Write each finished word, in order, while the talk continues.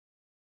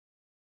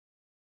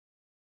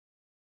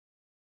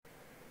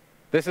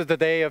This is the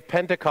day of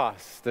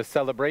Pentecost, the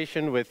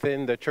celebration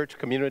within the church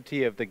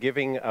community of the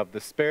giving of the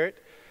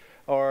Spirit,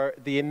 or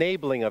the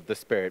enabling of the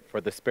Spirit,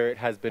 for the Spirit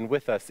has been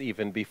with us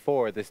even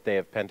before this day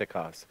of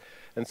Pentecost.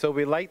 And so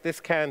we light this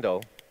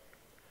candle,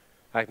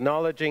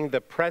 acknowledging the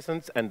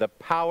presence and the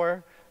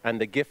power and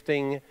the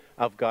gifting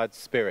of God's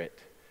Spirit.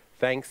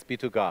 Thanks be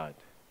to God.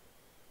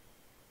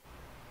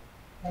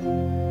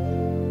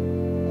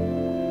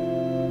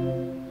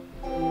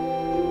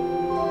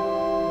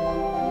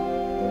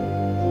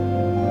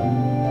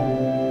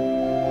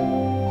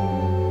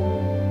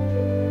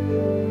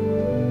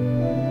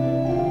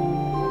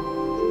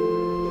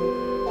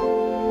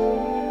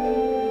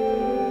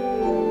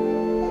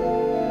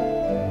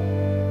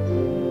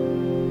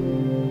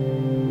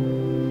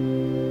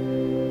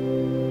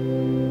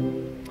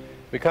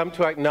 We come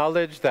to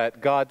acknowledge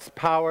that God's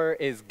power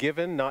is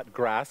given, not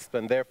grasped,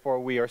 and therefore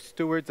we are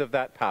stewards of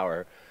that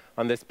power.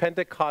 On this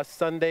Pentecost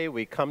Sunday,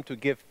 we come to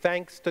give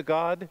thanks to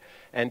God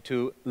and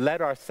to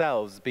let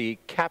ourselves be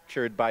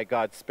captured by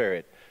God's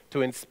Spirit,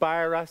 to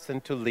inspire us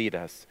and to lead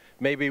us.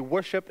 May we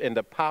worship in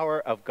the power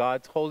of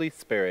God's Holy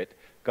Spirit,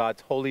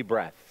 God's holy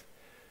breath.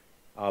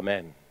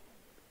 Amen.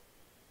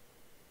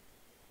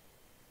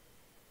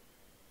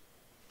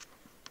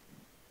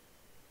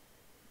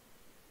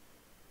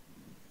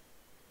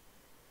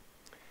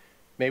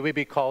 May we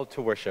be called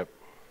to worship.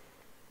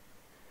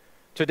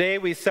 Today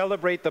we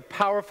celebrate the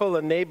powerful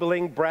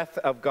enabling breath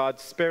of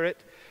God's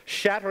Spirit,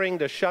 shattering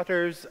the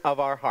shutters of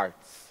our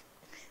hearts.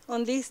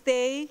 On this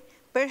day,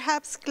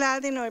 perhaps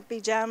clad in our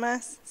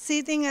pajamas,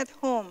 sitting at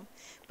home,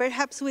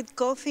 perhaps with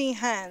coffee in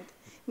hand,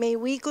 may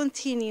we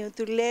continue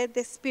to let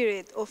the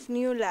Spirit of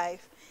new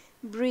life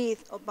breathe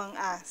upon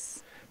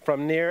us.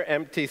 From near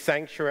empty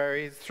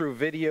sanctuaries through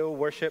video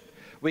worship,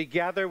 we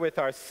gather with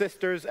our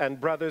sisters and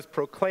brothers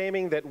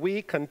proclaiming that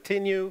we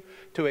continue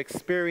to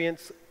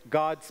experience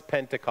God's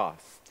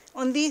Pentecost.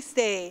 On this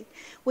day,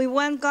 we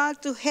want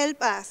God to help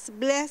us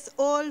bless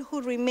all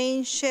who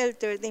remain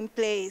sheltered in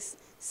place,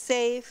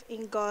 safe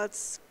in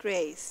God's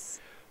grace.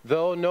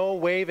 Though no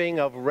waving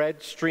of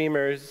red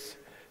streamers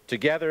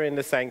together in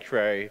the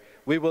sanctuary,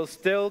 we will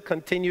still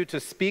continue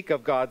to speak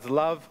of God's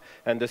love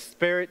and the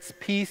Spirit's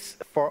peace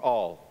for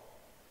all.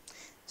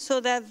 So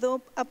that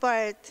though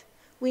apart,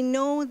 we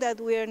know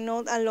that we are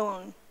not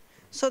alone,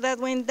 so that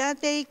when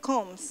that day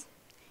comes,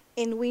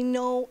 and we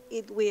know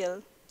it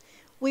will,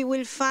 we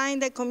will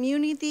find a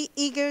community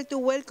eager to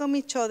welcome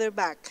each other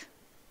back.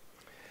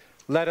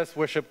 Let us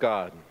worship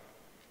God.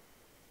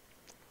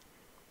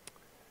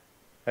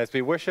 As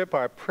we worship,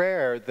 our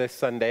prayer this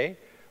Sunday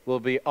will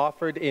be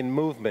offered in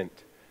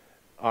movement.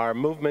 Our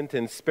Movement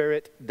in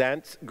Spirit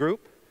dance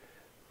group,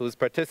 whose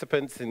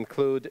participants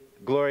include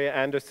Gloria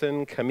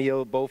Anderson,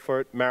 Camille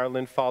Beaufort,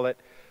 Marilyn Follett,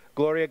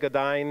 Gloria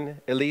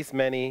Godine, Elise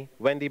Meny,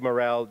 Wendy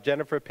Morel,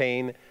 Jennifer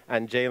Payne,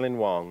 and Jalen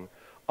Wong,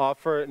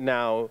 offer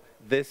now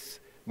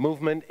this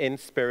Movement in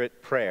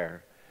Spirit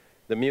prayer.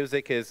 The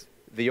music is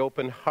The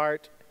Open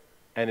Heart,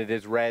 and it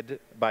is read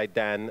by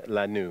Dan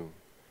Lanoux.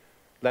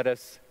 Let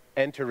us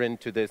enter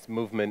into this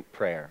movement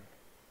prayer.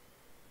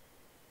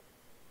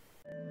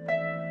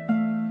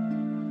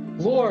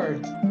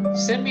 Lord,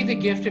 send me the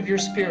gift of your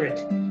Spirit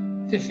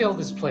to fill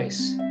this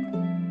place,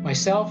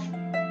 myself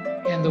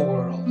and the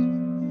world.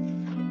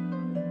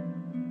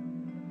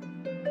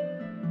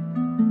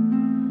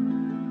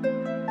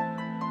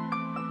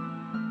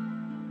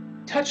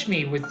 Touch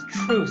me with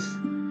truth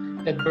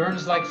that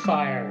burns like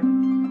fire.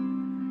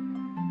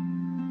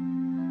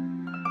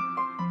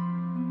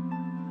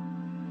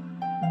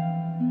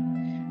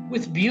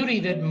 With beauty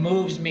that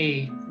moves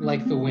me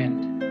like the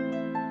wind.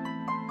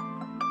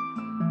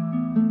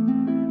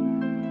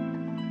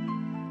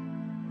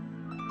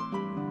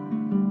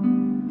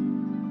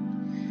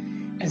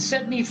 And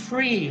set me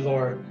free,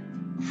 Lord,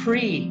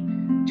 free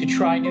to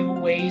try new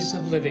ways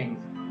of living.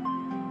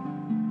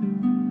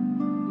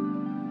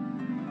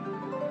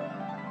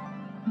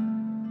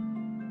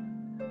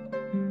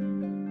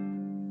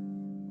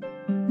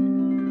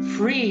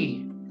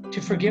 Free to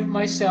forgive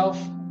myself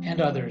and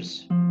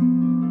others.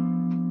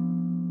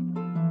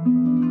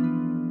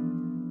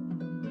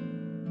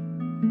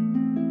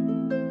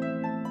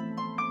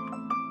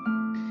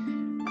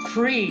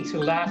 Free to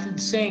laugh and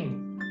sing.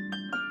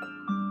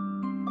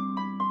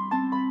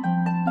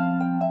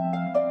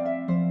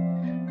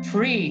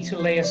 Free to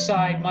lay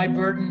aside my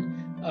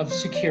burden of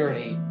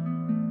security.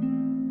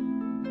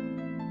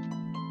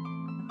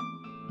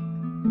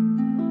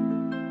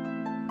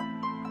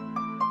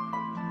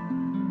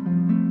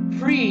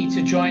 Free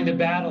to join the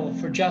battle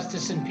for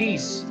justice and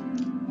peace.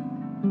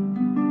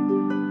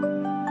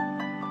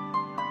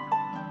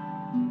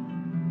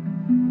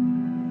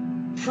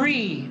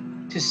 Free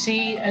to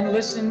see and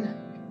listen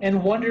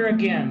and wonder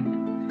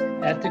again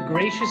at the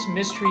gracious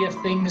mystery of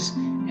things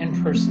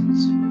and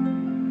persons.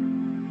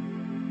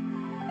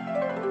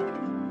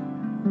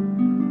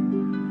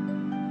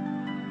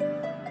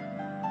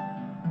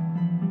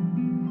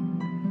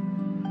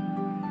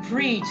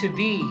 Free to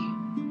be,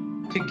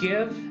 to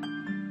give,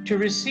 to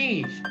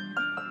receive,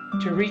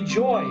 to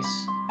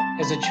rejoice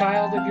as a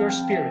child of your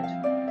Spirit.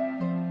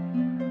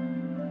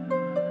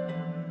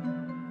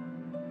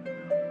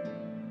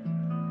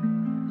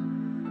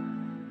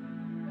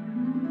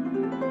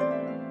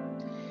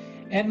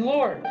 And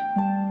Lord,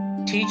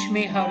 teach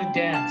me how to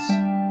dance,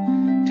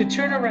 to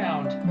turn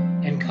around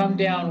and come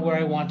down where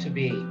I want to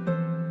be.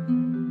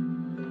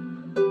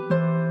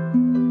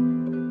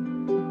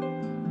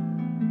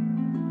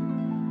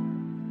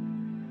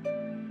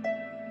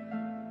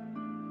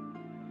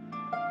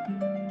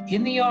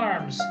 In the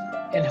arms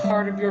and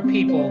heart of your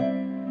people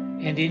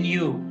and in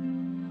you.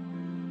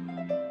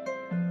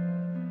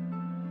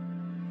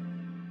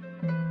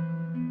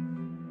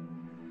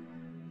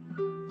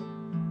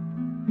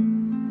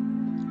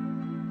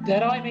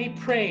 That I may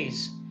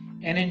praise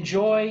and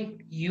enjoy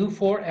you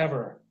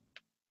forever.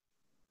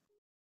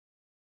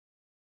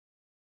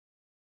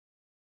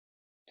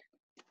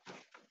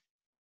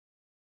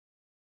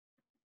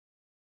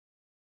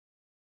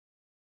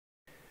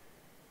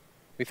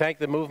 We thank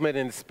the movement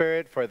in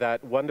spirit for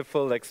that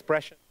wonderful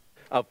expression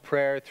of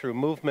prayer through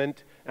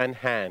movement and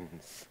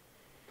hands.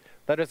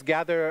 Let us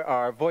gather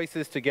our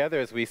voices together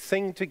as we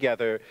sing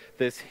together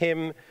this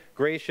hymn,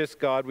 Gracious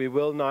God, We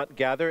Will Not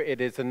Gather.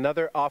 It is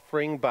another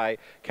offering by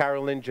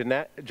Carolyn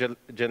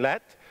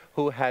Gillette,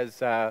 who has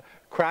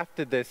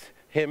crafted this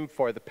hymn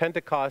for the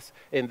Pentecost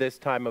in this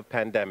time of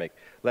pandemic.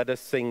 Let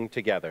us sing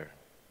together.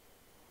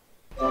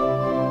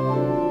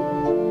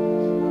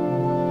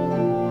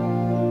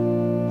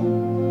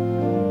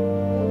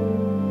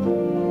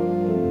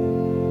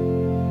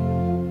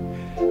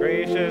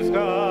 Gracious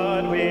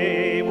God,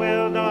 we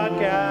will not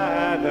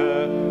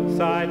gather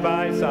side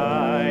by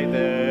side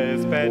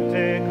this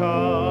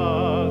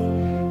Pentecost.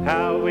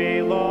 How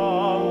we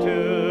long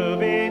to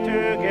be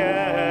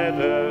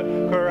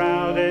together,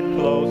 crowded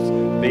close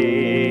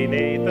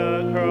beneath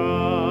the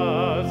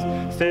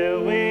cross.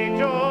 Still we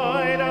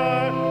join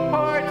our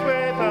hearts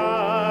with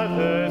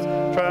others,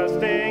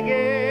 trusting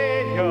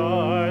in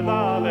your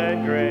love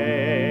and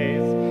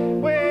grace.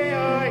 We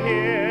are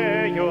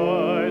here,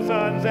 your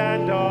sons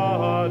and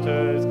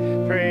daughters,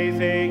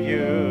 praising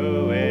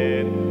you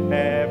in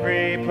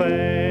every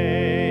place.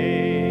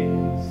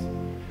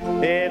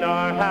 In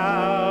our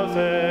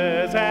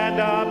houses and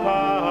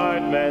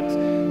apartments,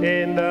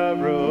 in the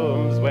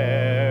rooms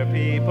where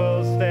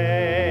people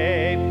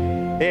stay,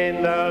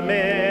 in the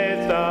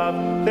midst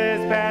of this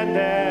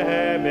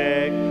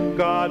pandemic,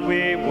 God,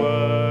 we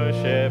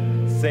worship,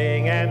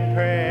 sing and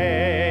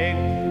pray.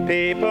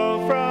 People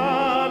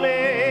from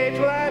each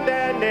land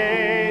and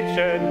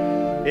nation,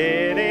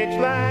 in each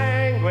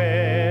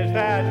language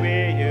that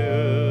we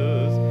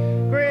use,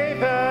 grieve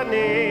the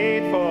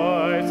need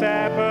for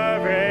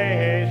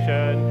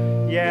separation,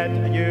 yet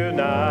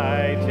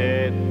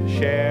united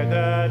share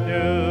the news.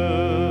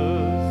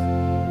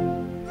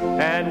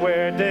 And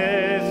we're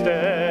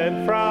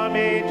distant from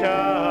each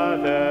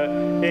other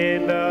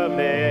in the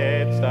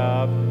midst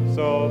of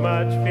so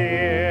much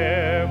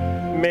fear.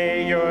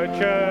 May your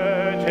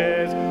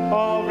churches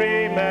all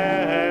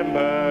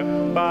remember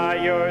by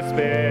your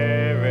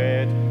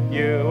Spirit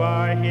you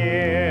are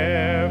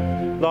here.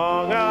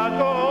 Long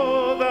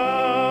ago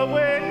the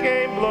wind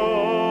came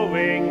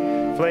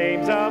blowing,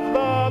 flames of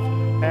love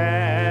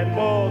and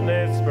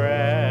boldness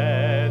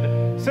spread.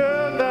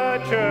 Soon the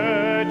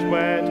church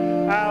went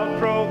out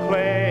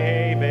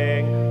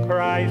proclaiming,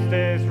 Christ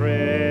is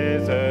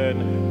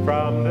risen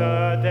from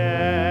the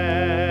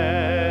dead.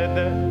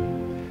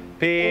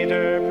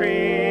 Peter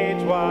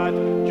preached what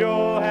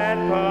Joel had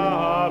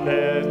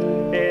promised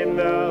in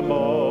the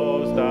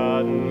most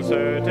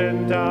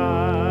uncertain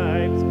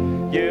times.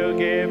 You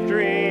give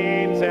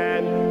dreams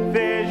and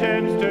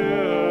visions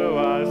to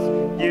us.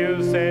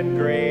 You send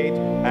great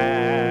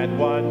and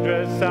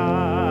wondrous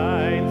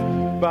signs.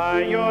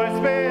 By your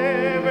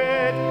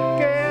Spirit,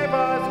 give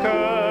us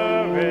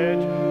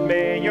courage.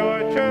 May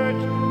your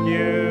church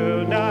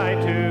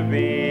unite to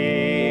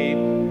be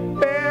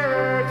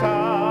bearers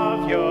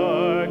of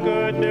your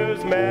good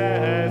news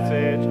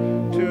message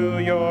to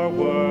your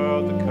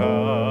world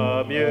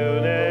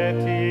community.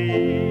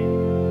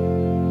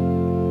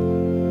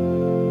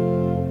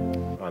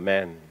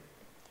 Amen.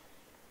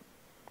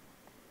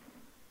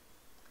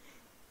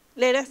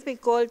 Let us be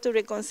called to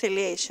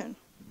reconciliation.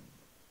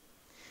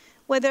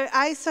 Whether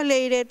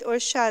isolated or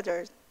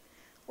shattered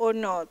or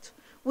not,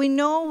 we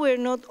know we're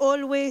not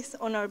always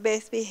on our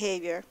best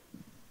behavior.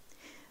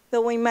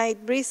 Though we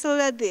might bristle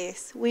at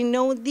this, we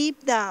know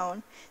deep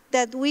down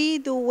that we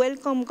do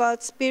welcome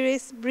God's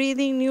Spirit's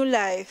breathing new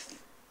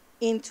life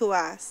into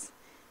us.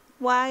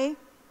 Why?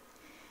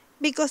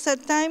 Because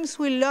at times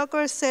we lock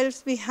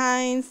ourselves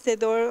behind the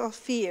door of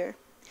fear,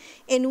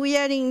 and we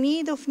are in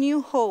need of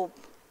new hope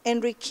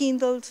and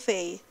rekindled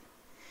faith.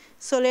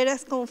 So let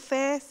us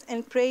confess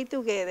and pray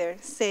together,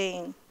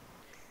 saying,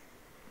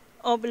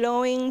 O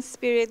blowing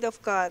Spirit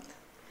of God,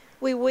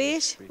 we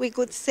wish we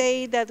could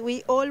say that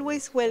we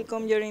always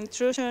welcome your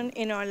intrusion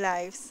in our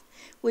lives.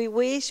 We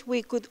wish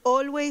we could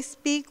always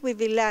speak with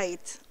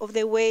delight of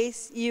the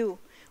ways you,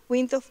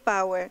 wind of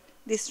power,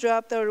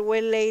 disrupt our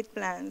well-laid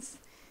plans.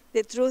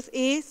 The truth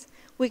is,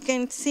 we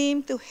can't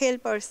seem to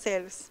help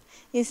ourselves.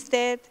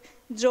 Instead,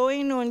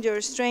 drawing on your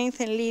strength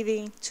and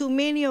leading, too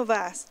many of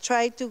us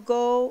try to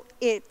go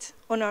it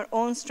on our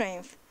own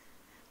strength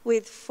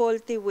with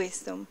faulty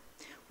wisdom.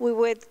 We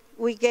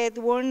we get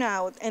worn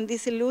out and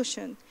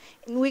disillusioned,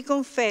 and we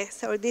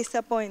confess our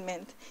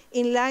disappointment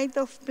in light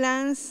of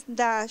plans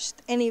dashed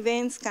and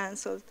events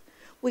canceled.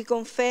 We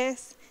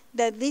confess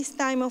that this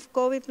time of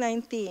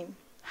COVID-19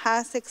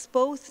 has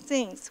exposed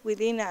things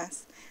within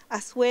us,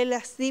 as well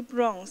as deep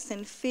wrongs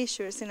and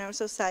fissures in our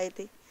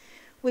society.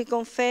 We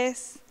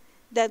confess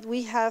that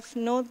we have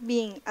not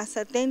been as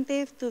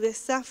attentive to the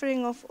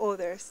suffering of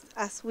others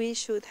as we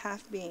should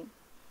have been.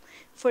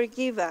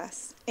 Forgive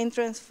us and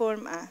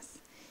transform us.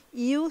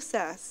 Use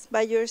us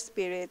by your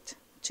Spirit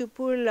to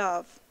pour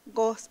love,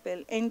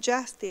 gospel, and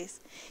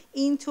justice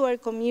into our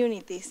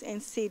communities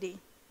and city.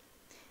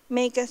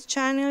 Make us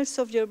channels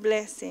of your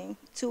blessing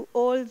to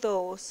all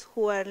those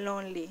who are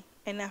lonely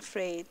and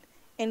afraid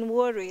and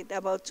worried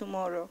about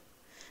tomorrow.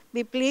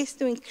 Be pleased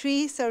to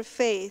increase our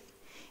faith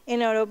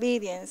and our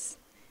obedience.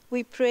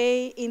 We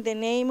pray in the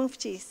name of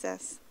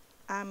Jesus.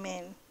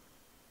 Amen.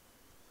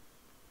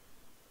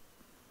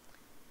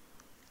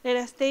 Let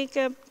us take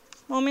a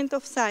moment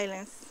of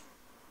silence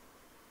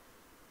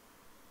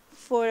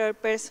for our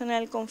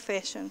personal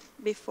confession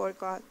before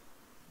God.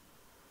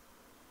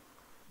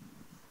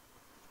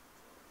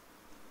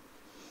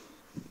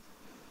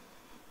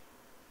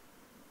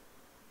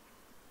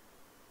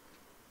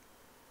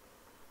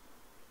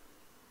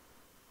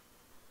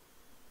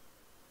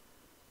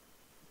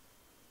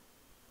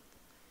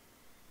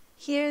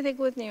 Hear the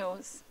good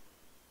news.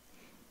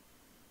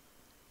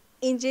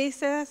 In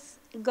Jesus,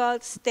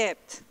 God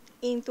stepped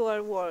into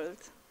our world.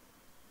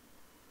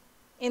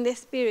 In the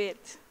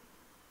Spirit,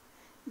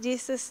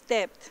 Jesus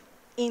stepped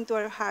into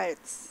our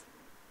hearts.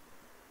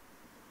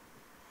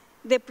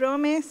 The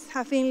promise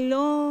has been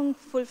long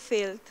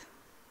fulfilled.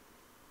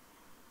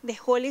 The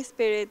Holy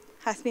Spirit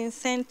has been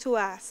sent to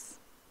us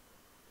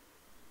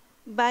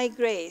by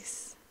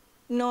grace,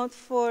 not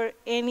for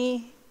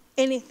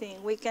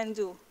anything we can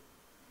do.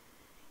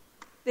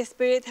 The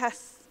Spirit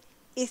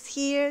is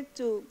here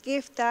to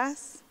gift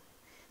us,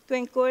 to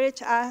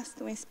encourage us,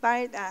 to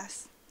inspire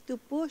us, to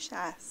push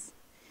us,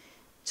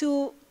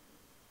 to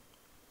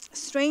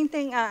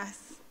strengthen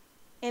us,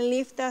 and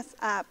lift us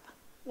up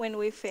when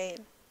we fail.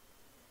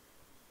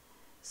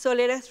 So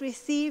let us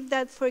receive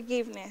that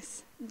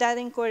forgiveness, that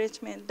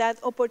encouragement,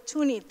 that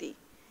opportunity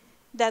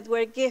that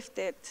we're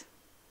gifted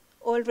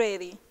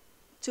already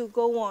to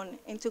go on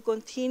and to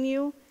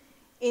continue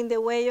in the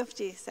way of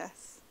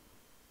Jesus.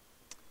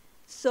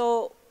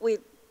 So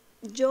with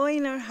joy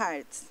in our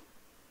hearts,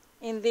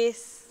 in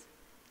this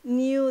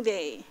new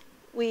day,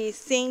 we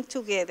sing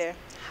together,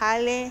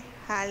 Halle,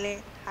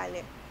 Halle,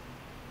 Halle.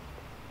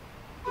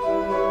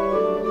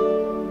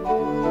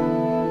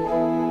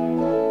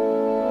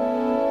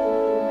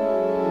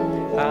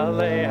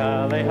 Halle,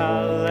 halle,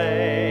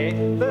 hallelujah,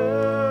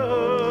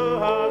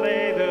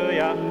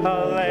 hallelujah,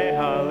 halle,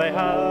 halle,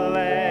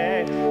 hallelujah,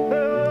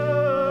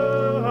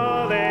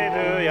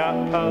 hallelujah,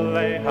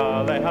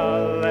 halle,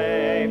 halle,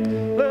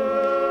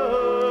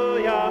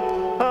 hallelujah,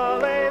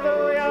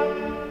 hallelujah,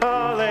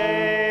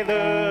 hallelujah,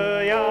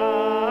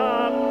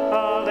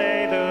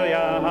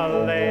 hallelujah,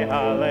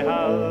 halle, halle,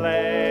 hallelujah,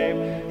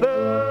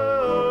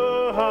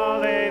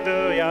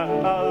 hallelujah,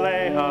 halle,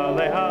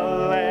 halle,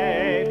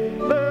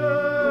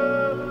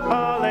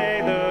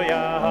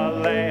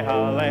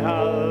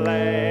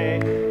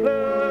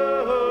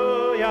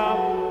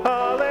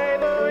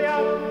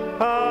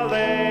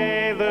 hallelujah.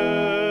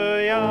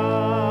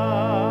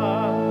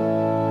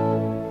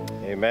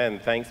 Amen.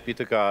 Thanks be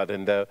to God.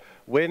 And the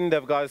wind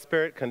of God's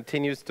Spirit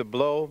continues to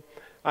blow.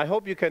 I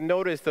hope you can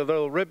notice the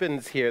little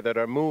ribbons here that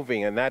are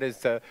moving, and that is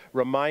to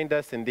remind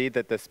us indeed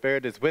that the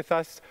Spirit is with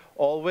us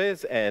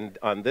always, and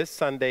on this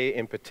Sunday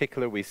in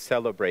particular we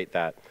celebrate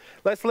that.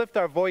 Let's lift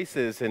our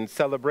voices in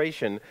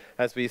celebration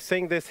as we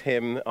sing this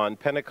hymn, On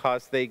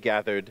Pentecost They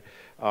Gathered,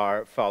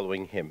 our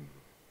following hymn.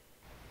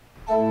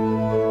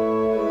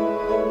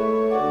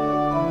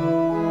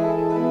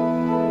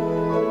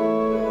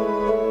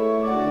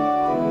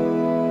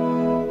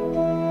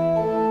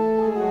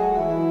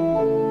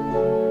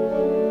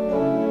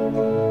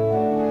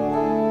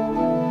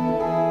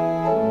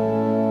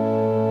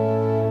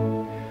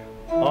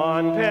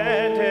 On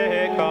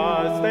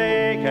Pentecost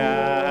they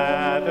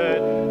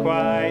gathered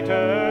quite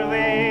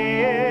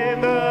early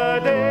in the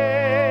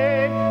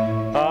day,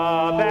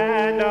 a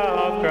band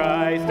of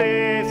Christ's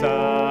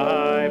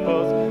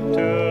disciples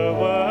to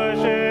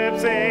worship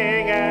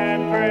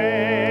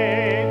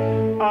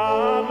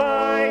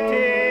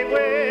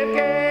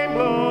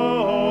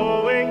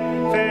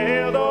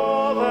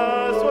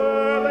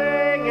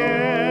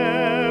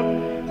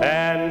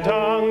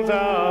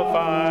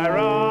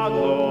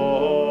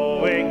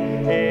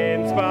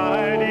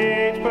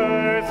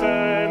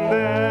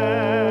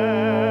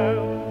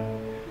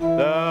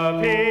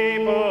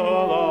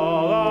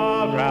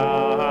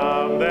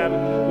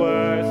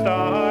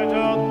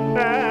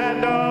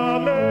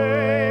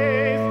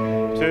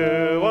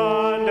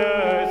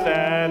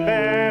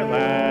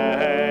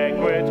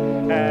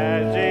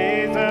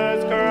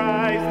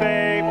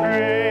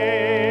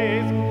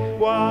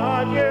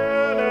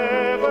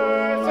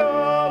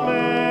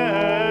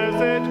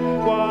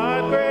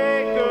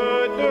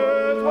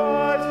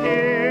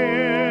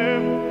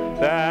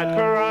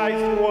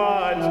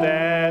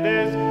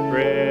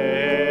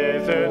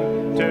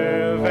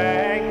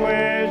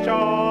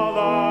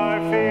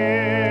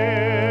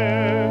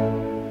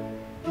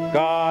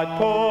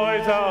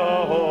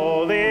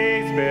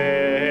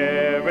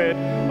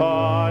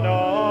on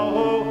all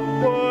who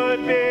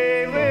would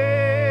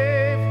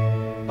believe,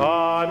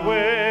 on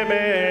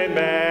women,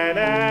 men,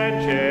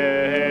 and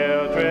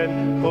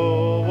children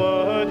who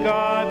would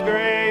God's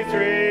grace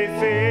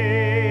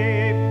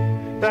receive.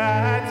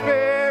 That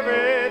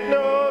Spirit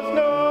knows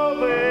no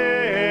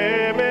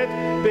limit,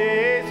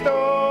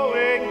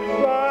 bestowing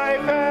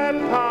life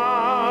and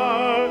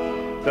power.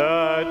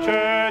 The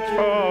Church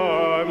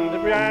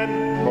formed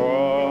and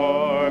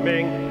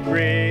forming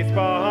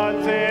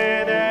response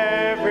in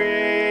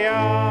every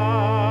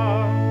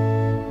hour.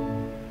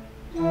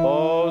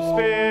 O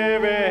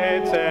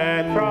Spirit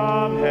sent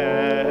from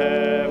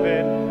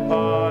heaven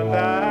on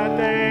that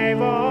day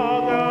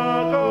long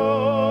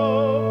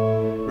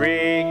ago,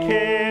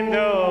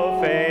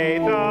 rekindle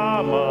faith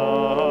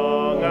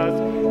among us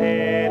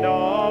in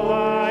all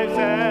lives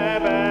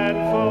ebb and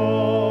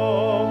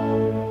flow.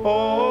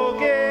 Oh,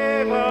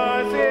 give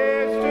us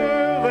ears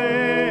to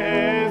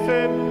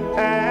listen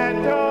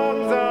and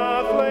tongues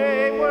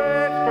aflame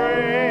with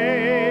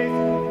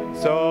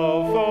praise,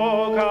 so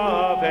folk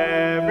of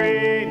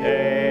every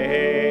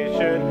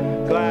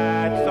nation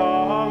glad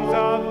songs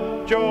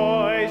of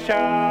joy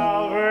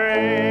shall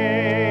raise.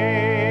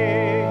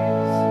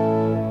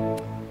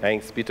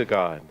 Thanks be to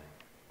God.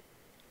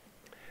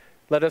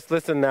 Let us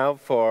listen now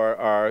for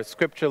our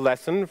scripture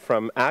lesson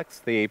from Acts,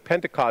 the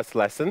Pentecost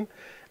lesson,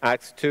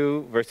 Acts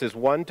 2, verses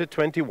 1 to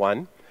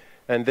 21.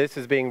 And this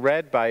is being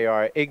read by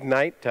our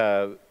Ignite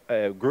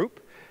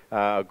group,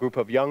 a group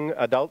of young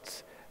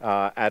adults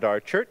at our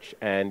church.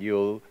 And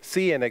you'll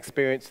see and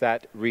experience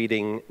that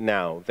reading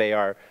now. They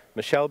are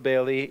Michelle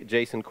Bailey,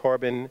 Jason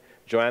Corbin,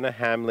 Joanna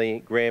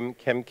Hamley, Graham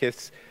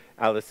Kemkis,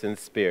 Allison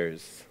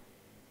Spears.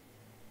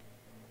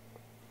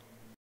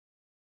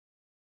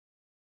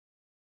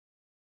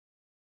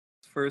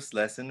 First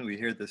lesson, we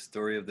hear the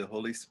story of the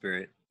Holy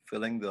Spirit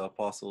filling the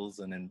apostles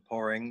and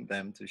empowering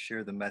them to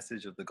share the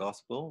message of the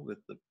gospel with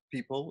the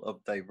people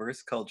of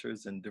diverse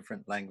cultures and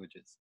different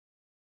languages.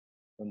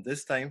 From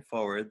this time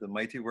forward, the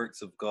mighty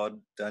works of God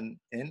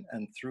done in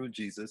and through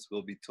Jesus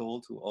will be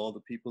told to all the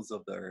peoples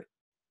of the earth,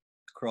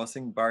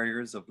 crossing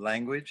barriers of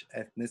language,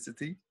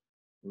 ethnicity,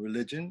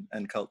 religion,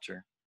 and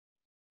culture.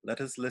 Let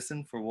us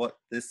listen for what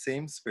this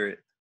same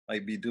Spirit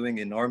might be doing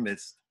in our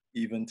midst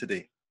even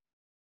today.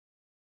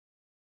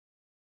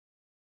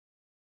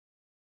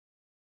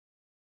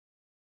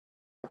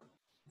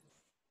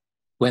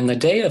 When the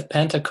day of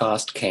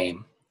Pentecost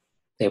came,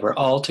 they were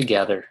all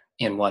together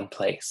in one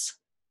place.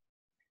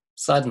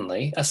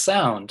 Suddenly, a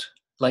sound,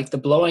 like the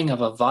blowing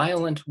of a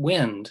violent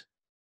wind,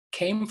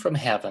 came from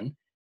heaven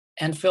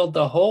and filled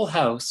the whole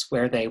house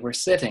where they were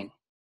sitting.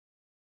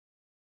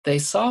 They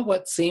saw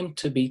what seemed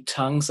to be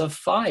tongues of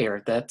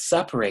fire that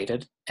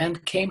separated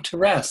and came to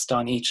rest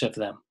on each of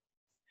them.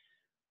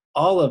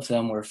 All of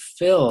them were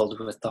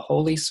filled with the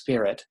Holy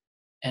Spirit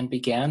and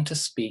began to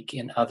speak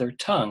in other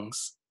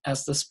tongues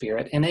as the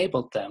Spirit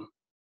enabled them.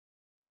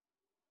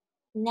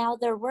 Now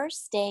there were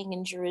staying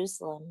in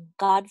Jerusalem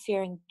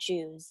God-fearing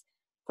Jews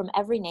from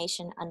every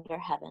nation under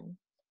heaven.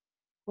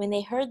 When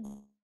they heard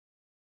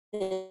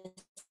this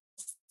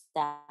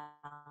sound,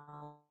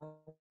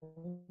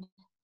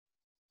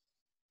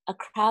 a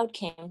crowd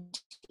came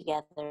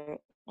together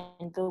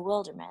in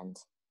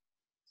bewilderment.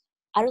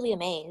 Utterly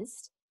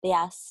amazed, they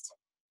asked,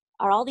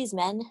 "Are all these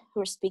men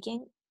who are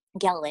speaking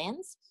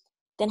Galileans?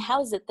 Then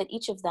how is it that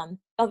each of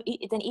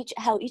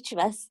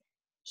us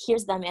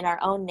hears them in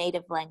our own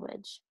native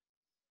language?"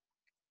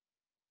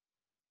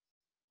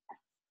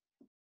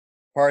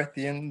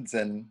 Parthians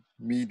and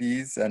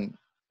Medes and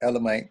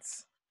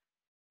Elamites,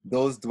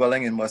 those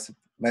dwelling in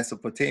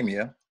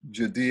Mesopotamia,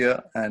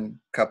 Judea and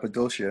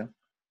Cappadocia,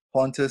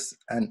 Pontus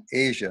and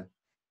Asia,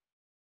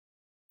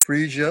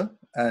 Phrygia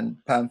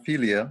and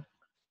Pamphylia,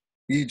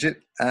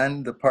 Egypt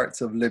and the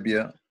parts of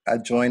Libya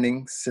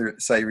adjoining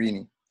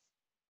Cyrene,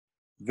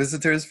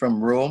 visitors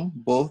from Rome,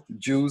 both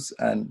Jews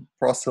and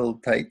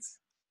proselytes,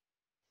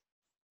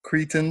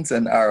 Cretans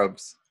and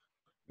Arabs.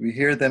 We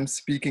hear them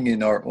speaking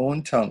in our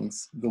own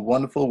tongues the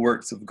wonderful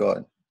works of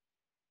God.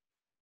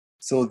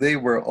 So they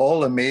were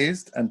all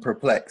amazed and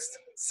perplexed,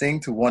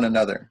 saying to one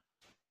another,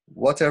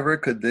 "Whatever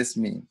could this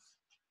mean?"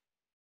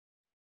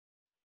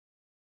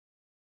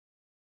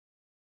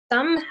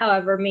 Some,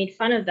 however, made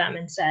fun of them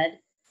and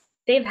said,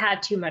 "They've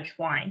had too much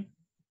wine."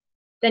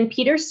 Then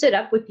Peter stood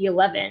up with the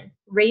 11,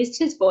 raised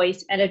his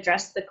voice, and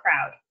addressed the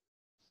crowd.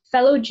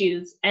 "Fellow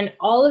Jews, and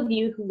all of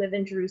you who live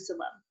in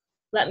Jerusalem,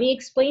 let me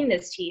explain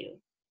this to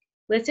you.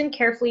 Listen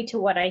carefully to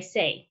what I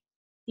say.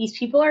 These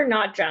people are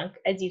not drunk,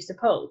 as you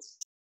suppose.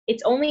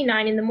 It's only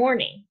 9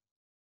 a.m.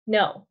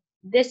 No,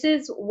 this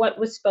is what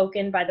was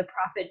spoken by the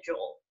prophet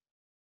Joel.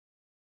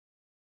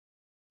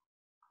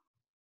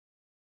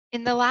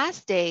 In the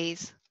last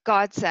days,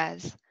 God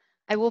says,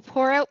 I will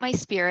pour out my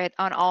Spirit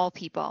on all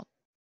people.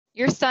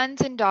 Your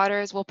sons and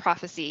daughters will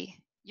prophesy.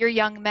 Your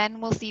young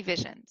men will see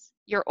visions.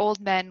 Your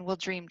old men will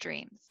dream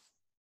dreams.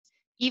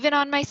 Even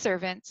on my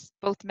servants,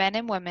 both men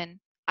and women,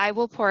 I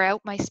will pour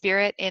out my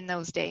Spirit in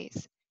those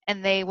days,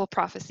 and they will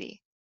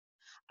prophesy.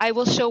 I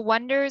will show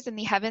wonders in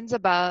the heavens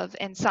above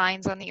and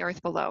signs on the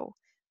earth below,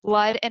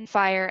 blood and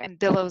fire and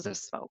billows of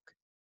smoke.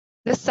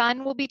 The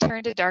sun will be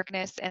turned to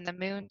darkness and the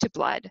moon to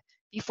blood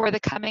before the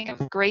coming of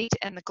the great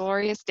and the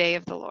glorious day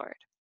of the Lord.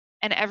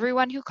 And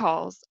everyone who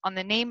calls on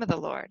the name of the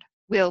Lord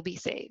will be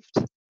saved.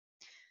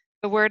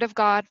 The word of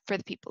God for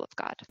the people of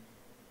God.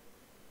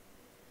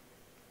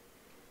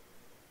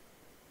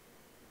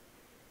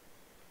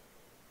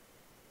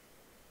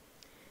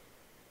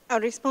 Our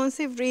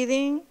responsive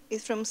reading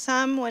is from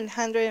Psalm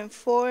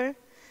 104,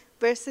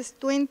 verses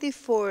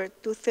 24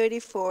 to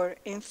 34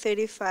 and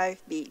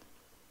 35b.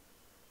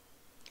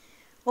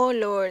 O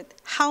Lord,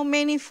 how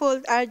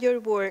manifold are your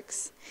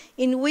works!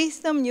 In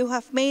wisdom you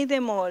have made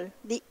them all.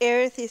 The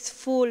earth is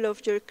full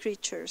of your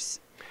creatures.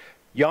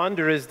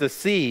 Yonder is the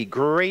sea,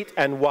 great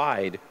and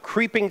wide.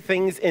 Creeping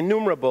things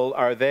innumerable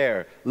are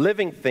there,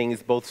 living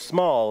things both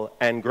small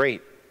and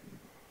great.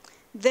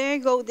 There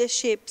go the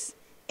ships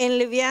and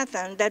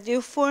Leviathan that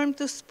you formed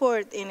to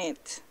sport in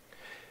it.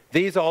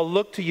 These all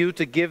look to you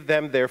to give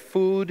them their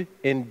food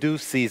in due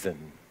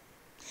season.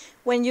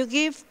 When you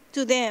give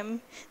to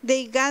them,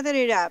 they gather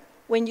it up.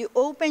 When you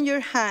open your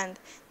hand,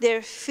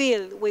 they're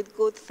filled with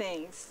good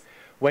things.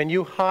 When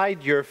you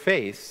hide your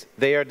face,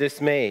 they are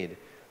dismayed.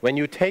 When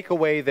you take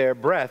away their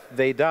breath,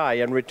 they die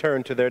and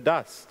return to their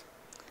dust.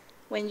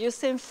 When you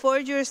send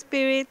forth your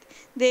spirit,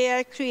 they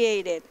are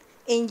created,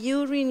 and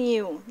you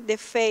renew the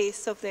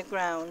face of the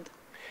ground.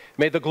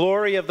 May the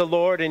glory of the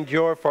Lord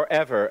endure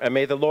forever, and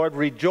may the Lord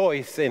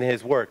rejoice in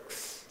his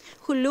works.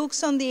 Who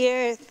looks on the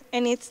earth,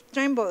 and it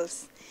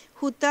trembles,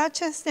 who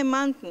touches the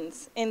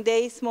mountains, and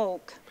they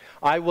smoke.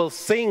 I will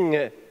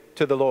sing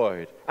to the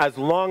Lord as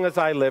long as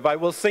I live. I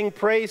will sing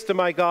praise to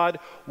my God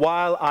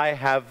while I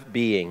have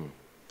being.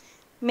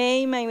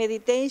 May my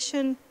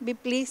meditation be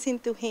pleasing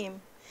to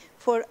him,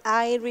 for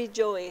I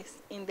rejoice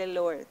in the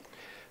Lord.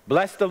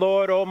 Bless the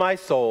Lord, O my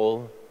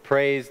soul.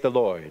 Praise the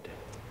Lord.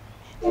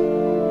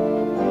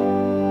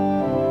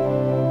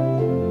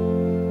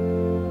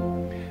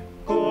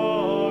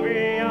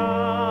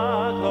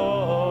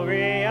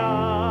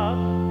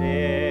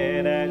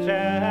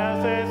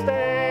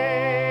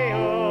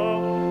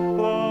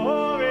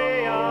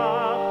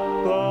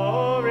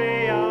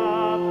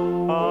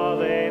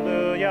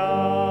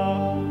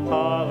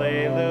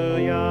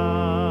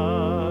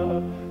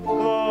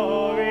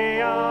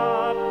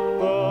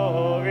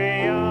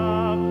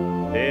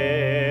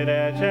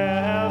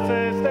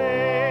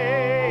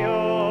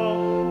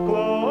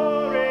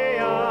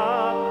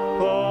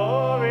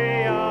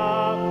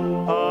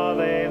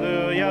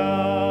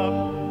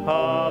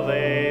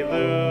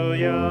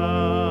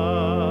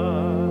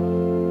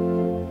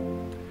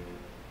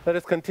 Let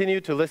us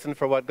continue to listen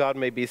for what God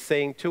may be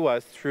saying to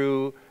us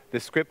through the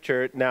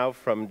scripture now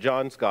from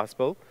John's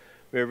Gospel.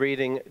 We're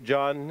reading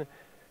John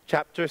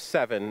chapter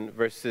 7,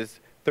 verses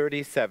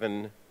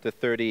 37 to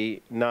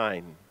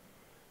 39.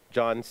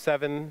 John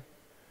 7,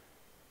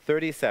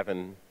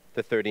 37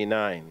 to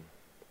 39.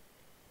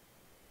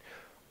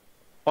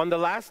 On the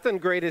last and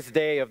greatest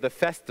day of the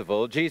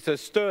festival, Jesus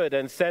stood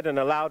and said in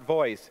a loud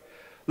voice,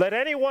 "Let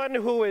anyone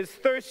who is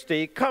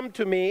thirsty come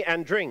to me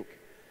and drink.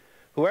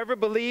 Whoever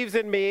believes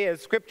in me,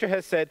 as Scripture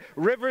has said,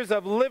 rivers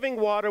of living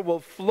water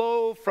will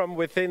flow from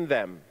within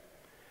them."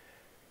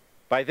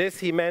 By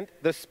this he meant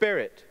the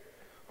Spirit,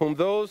 whom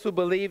those who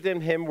believed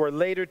in him were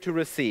later to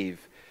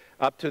receive.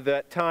 Up to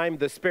that time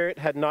the Spirit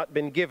had not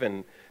been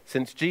given,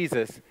 since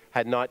Jesus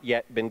had not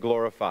yet been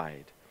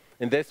glorified.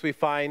 In this we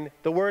find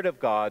the word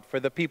of God for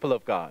the people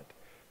of God.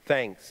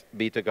 Thanks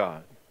be to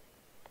God.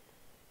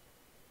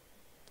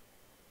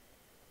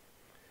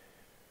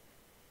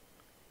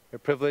 We're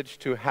privileged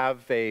to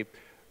have a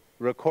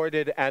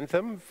recorded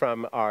anthem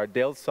from our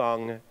Dale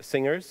Song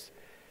singers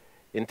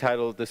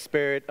entitled "The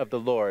Spirit of the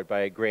Lord"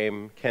 by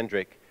Graham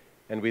Kendrick,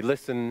 and we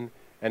listen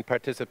and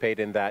participate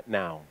in that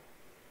now.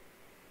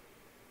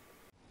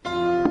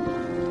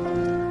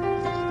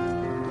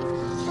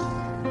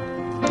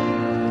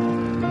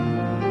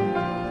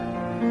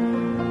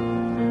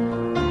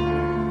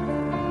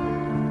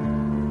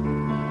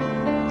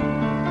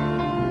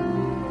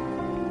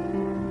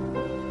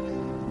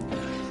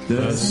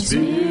 The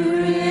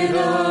Spirit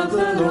of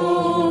the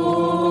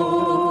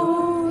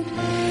Lord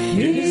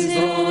is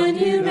on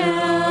you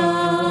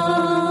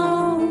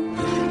now,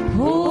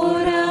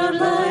 poured out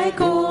like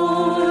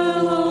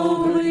oil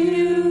over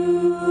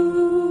you.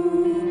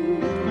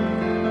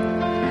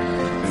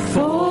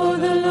 For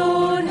the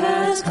Lord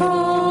has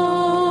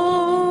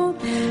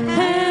called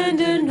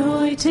and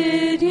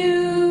anointed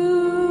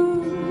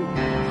you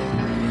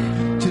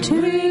to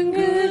bring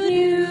good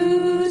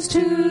news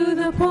to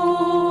the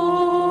poor,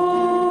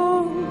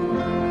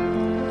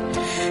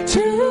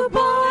 to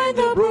bind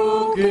the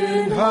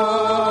broken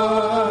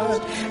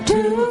heart,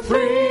 to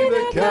free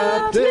the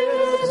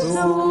captive's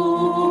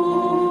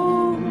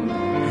soul.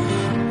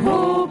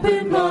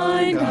 Open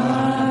blind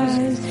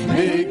eyes,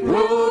 make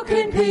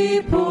broken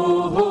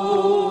people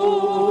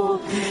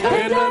whole.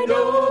 And I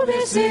know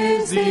this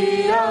is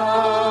the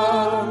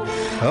hour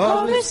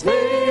of His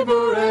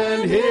favor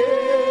and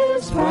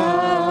His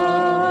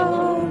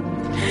power,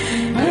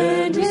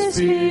 and His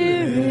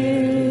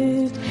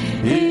Spirit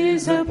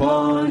is upon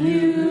upon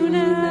you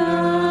now.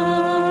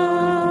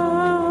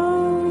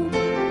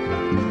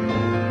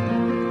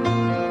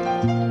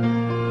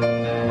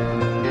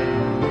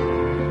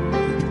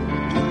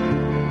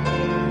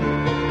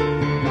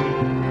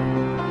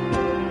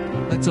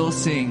 Let's all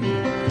sing.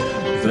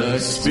 The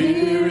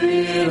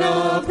Spirit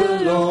of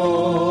the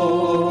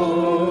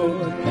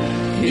Lord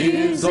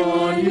is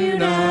on you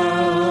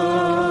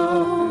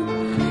now,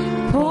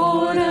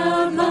 poured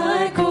out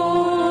like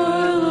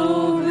oil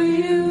over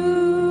you.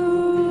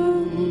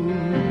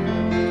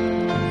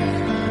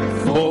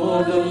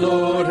 For the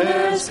Lord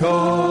has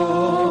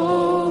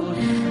called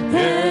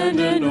and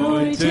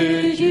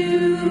anointed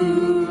you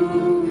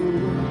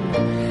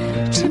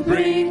to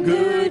bring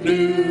good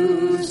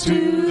news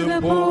to the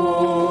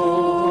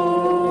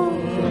poor,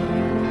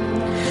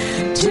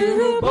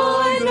 to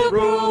bind the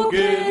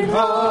broken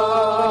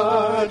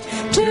heart,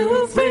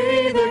 to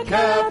free the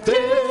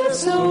captive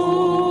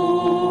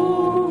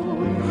soul,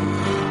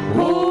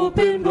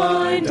 open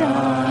blind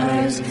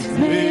eyes,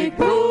 make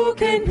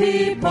broken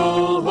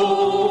people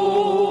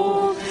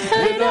whole.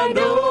 And I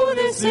know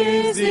this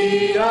is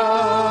the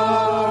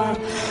hour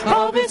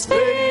of His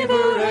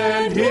favor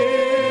and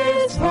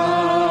His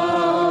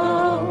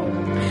power,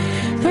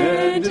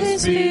 and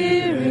His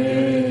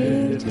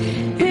Spirit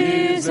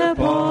is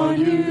upon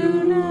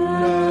you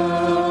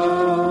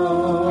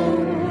now,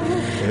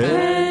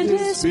 and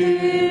His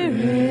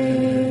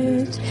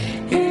Spirit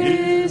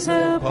is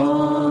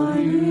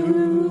upon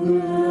you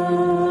now.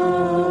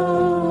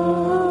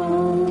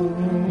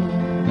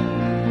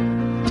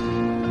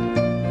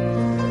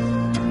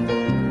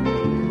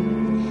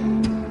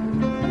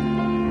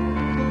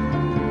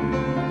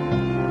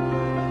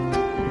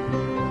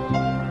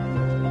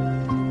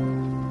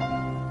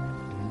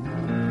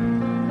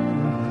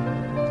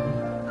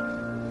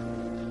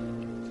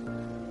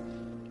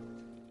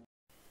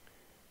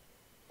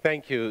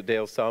 Thank you,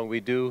 Dale Song.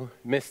 We do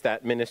miss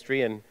that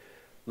ministry and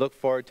look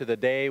forward to the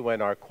day when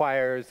our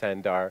choirs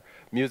and our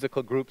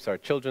musical groups, our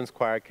children's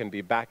choir, can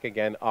be back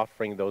again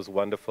offering those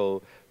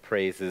wonderful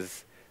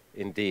praises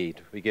indeed.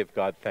 We give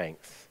God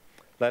thanks.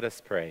 Let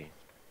us pray.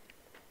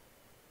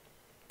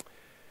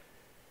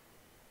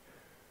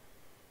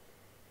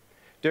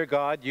 Dear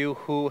God, you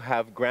who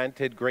have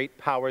granted great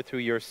power through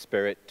your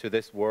Spirit to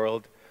this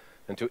world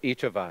and to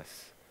each of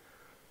us,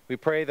 we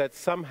pray that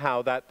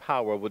somehow that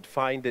power would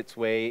find its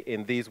way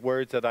in these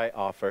words that I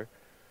offer,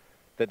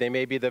 that they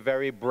may be the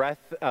very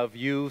breath of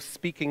you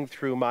speaking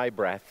through my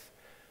breath,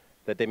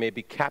 that they may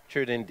be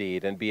captured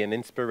indeed and be an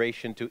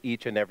inspiration to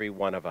each and every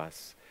one of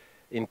us,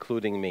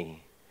 including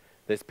me.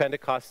 This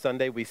Pentecost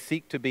Sunday, we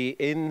seek to be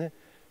in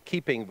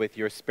keeping with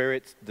your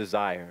Spirit's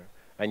desire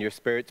and your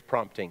Spirit's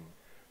prompting.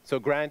 So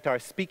grant our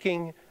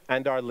speaking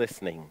and our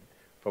listening,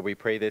 for we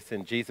pray this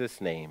in Jesus'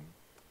 name.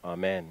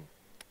 Amen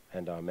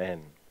and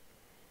amen.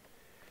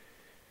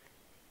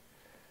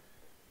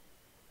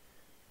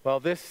 Well,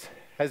 this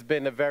has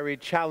been a very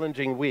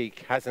challenging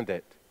week, hasn't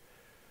it?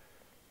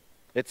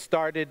 It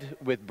started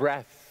with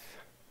breath,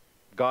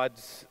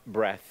 God's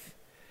breath.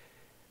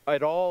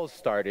 It all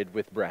started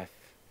with breath.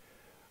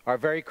 Our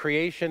very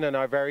creation and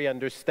our very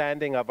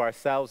understanding of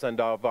ourselves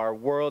and of our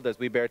world as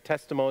we bear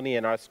testimony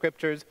in our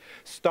scriptures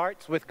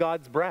starts with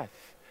God's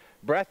breath.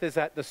 Breath is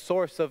at the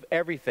source of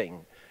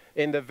everything.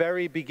 In the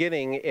very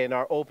beginning, in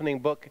our opening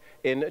book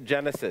in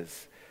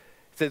Genesis,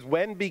 it says,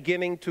 when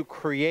beginning to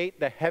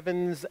create the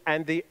heavens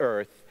and the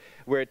earth,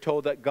 we're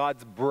told that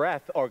God's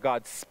breath or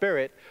God's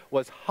Spirit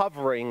was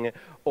hovering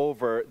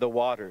over the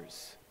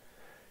waters.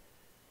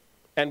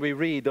 And we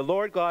read, the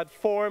Lord God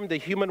formed the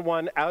human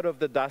one out of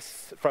the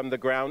dust from the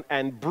ground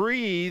and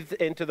breathed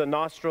into the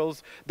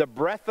nostrils the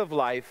breath of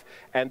life,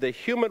 and the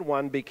human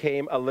one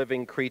became a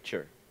living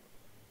creature.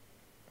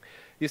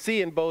 You see,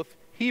 in both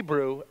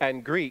Hebrew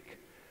and Greek,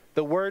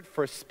 the word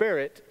for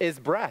spirit is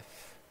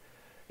breath.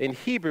 In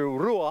Hebrew,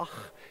 ruach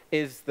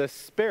is the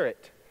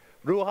spirit.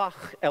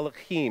 Ruach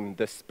Elohim,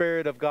 the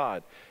Spirit of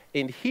God.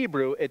 In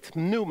Hebrew, it's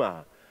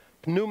pneuma.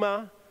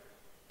 Pneuma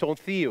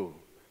tonthiu,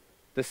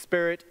 the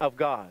Spirit of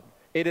God.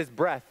 It is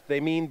breath. They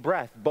mean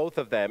breath, both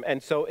of them.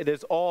 And so it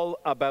is all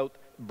about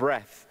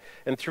breath.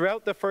 And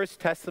throughout the First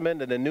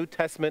Testament and the New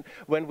Testament,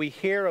 when we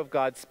hear of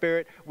God's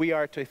Spirit, we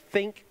are to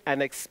think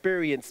and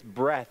experience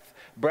breath.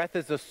 Breath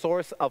is the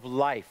source of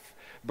life.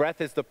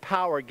 Breath is the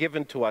power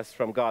given to us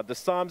from God. The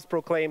Psalms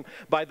proclaim,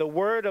 by the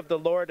word of the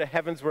Lord the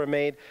heavens were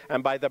made,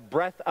 and by the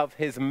breath of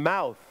his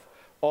mouth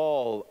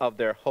all of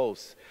their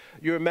hosts.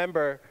 You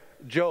remember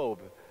Job,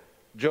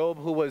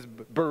 who was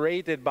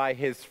berated by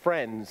his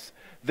friends.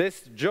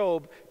 This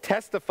Job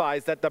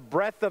testifies that the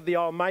breath of the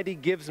Almighty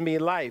gives me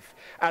life.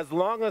 As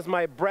long as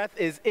my breath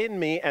is in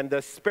me and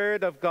the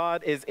Spirit of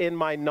God is in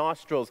my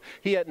nostrils,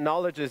 he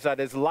acknowledges that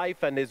his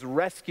life and his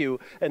rescue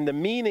and the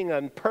meaning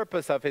and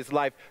purpose of his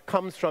life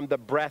comes from the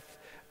breath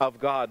of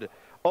God.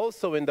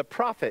 Also in the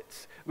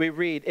prophets, we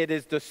read, it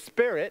is the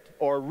Spirit,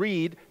 or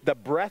read, the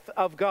breath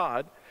of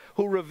God,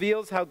 who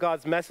reveals how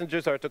God's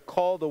messengers are to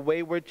call the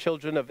wayward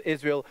children of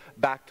Israel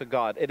back to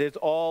God. It is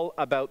all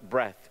about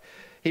breath.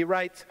 He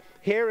writes,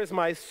 here is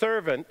my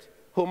servant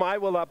whom I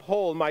will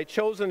uphold, my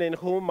chosen in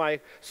whom my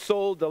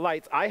soul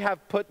delights. I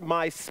have put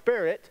my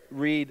spirit,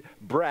 read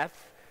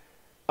breath,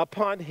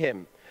 upon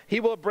him. He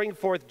will bring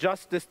forth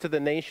justice to the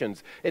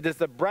nations. It is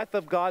the breath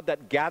of God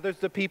that gathers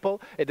the people.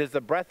 It is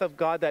the breath of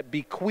God that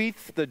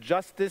bequeaths the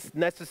justice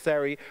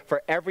necessary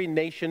for every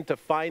nation to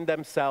find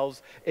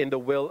themselves in the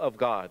will of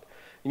God.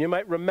 And you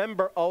might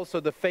remember also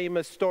the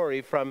famous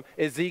story from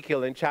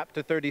Ezekiel in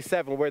chapter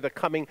 37, where the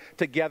coming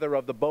together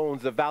of the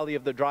bones, the valley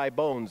of the dry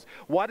bones.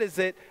 What is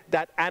it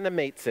that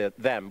animates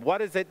them?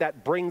 What is it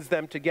that brings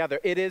them together?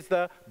 It is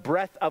the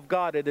breath of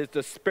God. It is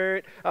the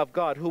Spirit of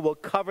God who will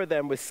cover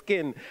them with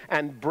skin,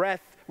 and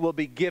breath will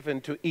be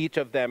given to each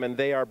of them, and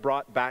they are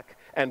brought back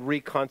and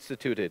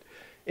reconstituted.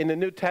 In the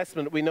New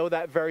Testament, we know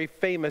that very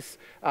famous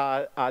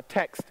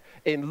text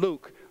in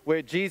Luke,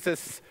 where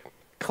Jesus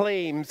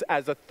claims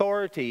as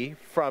authority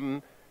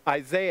from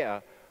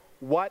Isaiah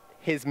what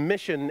his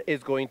mission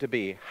is going to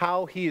be,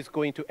 how he is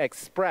going to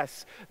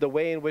express the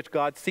way in which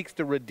God seeks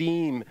to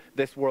redeem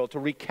this world, to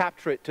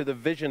recapture it to the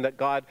vision that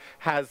God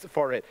has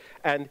for it.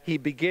 And he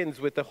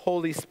begins with the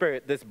Holy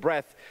Spirit, this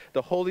breath.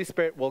 The Holy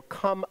Spirit will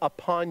come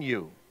upon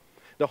you.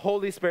 The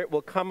Holy Spirit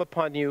will come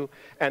upon you,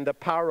 and the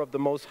power of the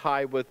Most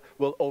High will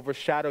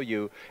overshadow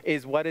you,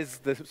 is what is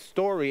the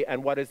story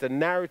and what is the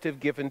narrative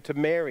given to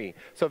Mary.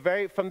 So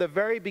from the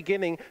very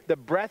beginning, the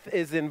breath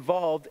is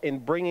involved in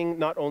bringing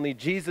not only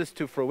Jesus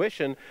to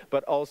fruition,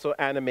 but also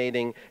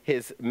animating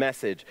his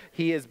message.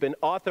 He has been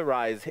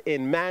authorized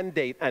in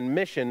mandate and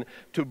mission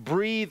to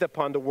breathe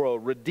upon the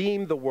world,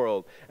 redeem the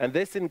world. And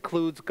this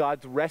includes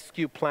God's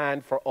rescue plan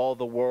for all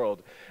the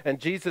world. And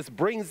Jesus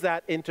brings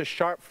that into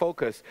sharp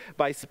focus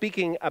by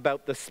speaking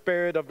about the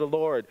Spirit of the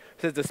Lord.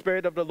 It says, the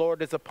Spirit of the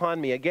Lord is upon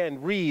me.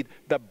 Again, read,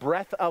 the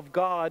breath of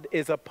God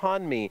is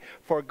upon me,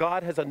 for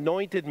God has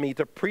anointed me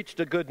to preach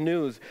the good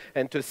news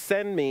and to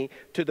send me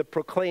to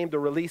proclaim the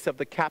release of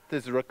the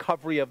captives, the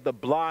recovery of the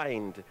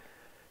blind,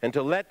 and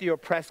to let the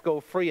oppressed go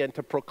free, and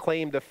to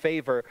proclaim the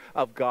favor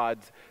of God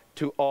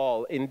to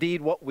all.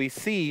 Indeed, what we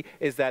see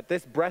is that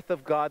this breath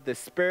of God, the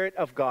Spirit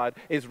of God,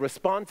 is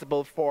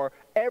responsible for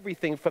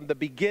everything from the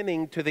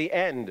beginning to the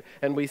end.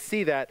 And we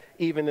see that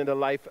even in the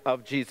life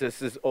of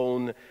Jesus'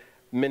 own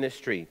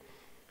ministry.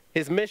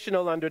 His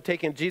missional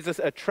undertaking, Jesus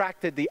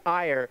attracted the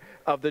ire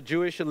of the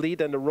Jewish elite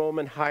and the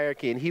Roman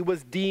hierarchy, and he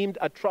was deemed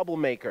a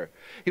troublemaker.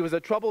 He was a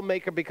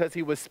troublemaker because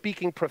he was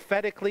speaking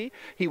prophetically.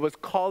 He was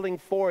calling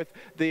forth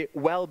the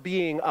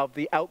well-being of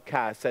the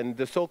outcasts and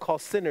the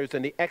so-called sinners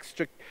and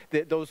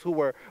those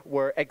who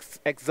were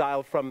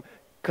exiled from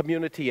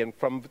community and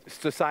from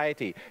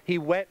society. He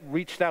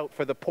reached out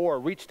for the poor,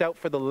 reached out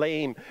for the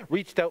lame,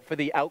 reached out for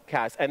the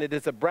outcast. And it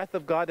is the breath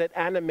of God that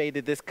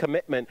animated this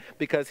commitment,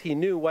 because he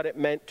knew what it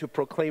meant to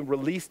proclaim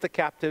release to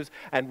captives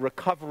and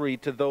recovery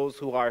to those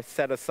who are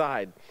set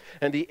aside.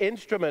 And the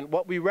instrument,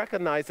 what we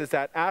recognize is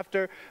that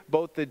after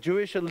both the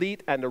Jewish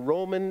elite and the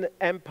Roman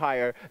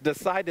Empire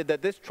decided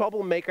that this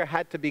troublemaker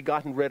had to be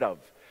gotten rid of.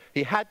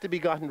 He had to be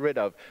gotten rid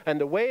of.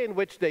 And the way in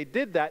which they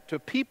did that to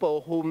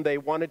people whom they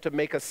wanted to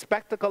make a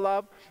spectacle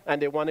of,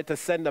 and they wanted to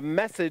send a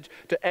message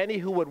to any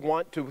who would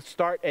want to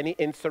start any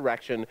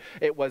insurrection,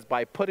 it was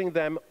by putting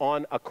them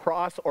on a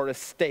cross or a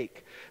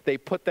stake. They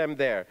put them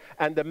there.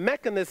 And the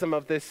mechanism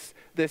of this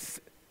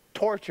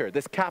torture,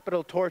 this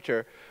capital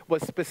torture,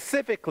 was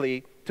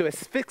specifically to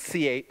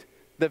asphyxiate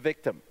the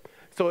victim.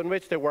 So in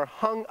which they were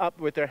hung up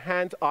with their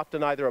hands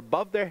often either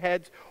above their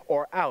heads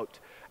or out,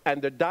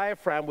 and the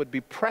diaphragm would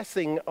be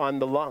pressing on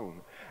the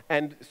lung.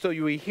 And so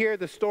you hear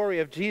the story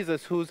of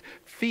Jesus, whose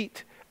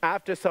feet,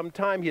 after some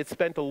time, he had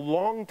spent a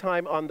long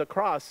time on the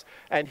cross,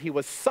 and he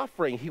was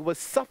suffering, he was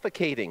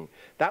suffocating.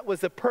 That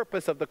was the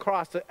purpose of the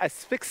cross, to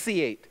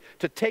asphyxiate,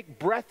 to take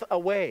breath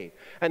away.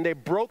 And they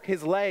broke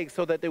his legs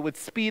so that they would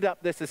speed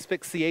up this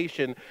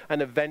asphyxiation,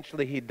 and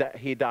eventually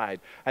he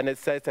died. And it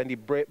says, and he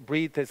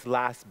breathed his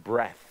last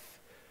breath.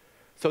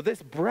 So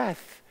this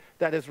breath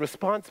that is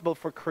responsible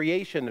for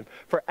creation,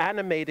 for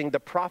animating the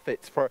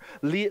prophets, for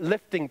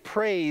lifting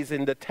praise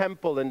in the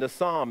temple and the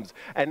Psalms,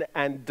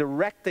 and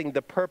directing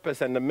the purpose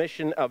and the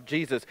mission of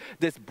Jesus.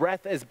 This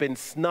breath has been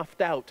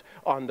snuffed out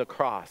on the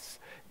cross.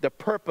 The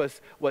purpose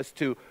was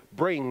to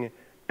bring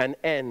an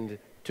end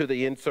to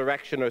the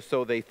insurrection, or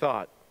so they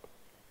thought.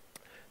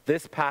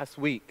 This past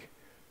week,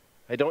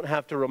 I don't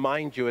have to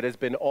remind you, it has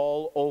been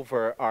all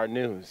over our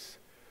news.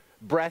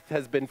 Breath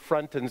has been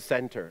front and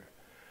center.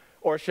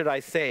 Or should I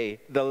say,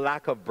 the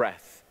lack of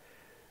breath,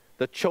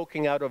 the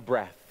choking out of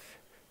breath,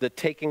 the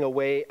taking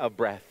away of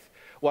breath.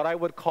 What I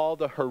would call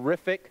the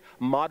horrific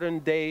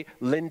modern-day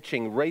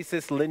lynching,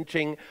 racist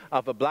lynching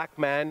of a black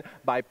man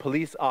by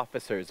police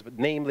officers,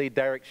 namely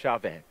Derek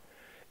Chauvin,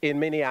 in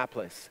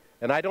Minneapolis.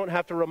 And I don't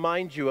have to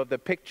remind you of the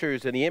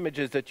pictures and the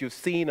images that you've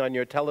seen on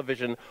your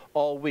television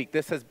all week.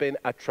 This has been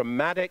a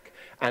traumatic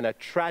and a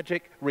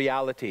tragic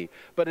reality.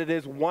 But it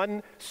is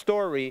one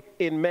story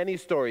in many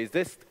stories.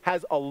 This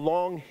has a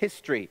long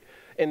history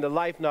in the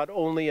life not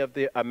only of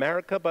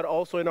America, but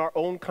also in our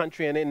own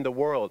country and in the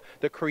world.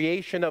 The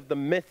creation of the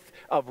myth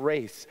of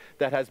race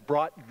that has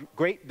brought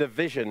great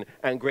division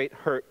and great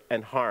hurt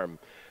and harm.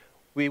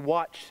 We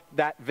watched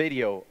that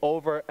video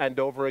over and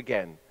over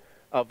again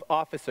of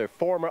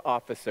former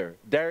officer,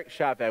 Derek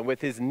Chauvin,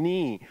 with his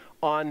knee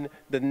on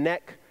the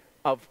neck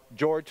of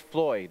George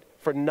Floyd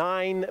for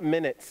 9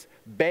 minutes,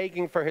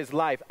 begging for his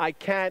life. I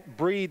can't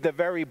breathe. The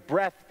very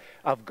breath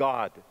of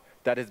God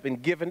that has been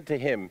given to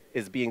him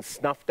is being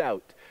snuffed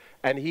out.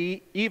 And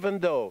he, even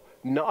though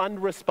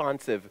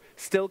unresponsive,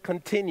 still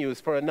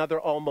continues for another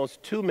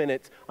almost 2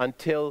 minutes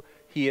until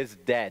he is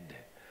dead.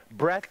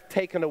 Breath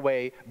taken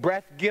away,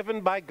 breath given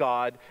by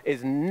God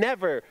is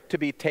never to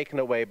be taken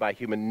away by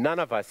human. None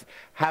of us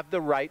have the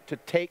right to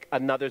take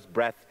another's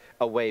breath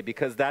away,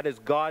 because that is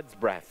God's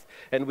breath.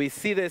 And we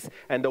see this,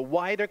 and the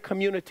wider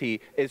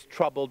community is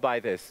troubled by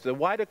this. The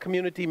wider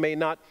community may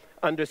not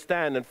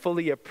understand and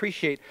fully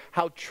appreciate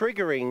how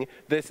triggering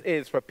this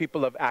is for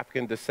people of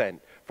African descent,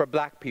 for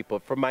black people,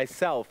 for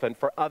myself, and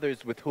for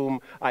others with whom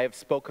I have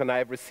spoken. I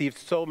have received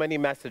so many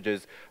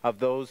messages of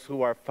those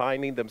who are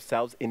finding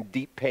themselves in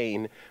deep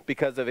pain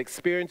because of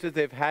experiences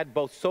they've had,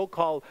 both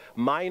so-called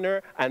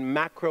minor and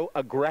macro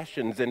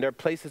aggressions in their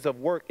places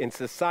of work, in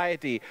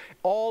society,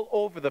 all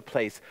over the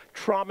place,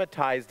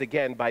 traumatized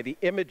again by the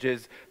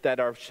images that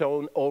are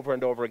shown over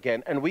and over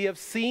again. And we have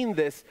seen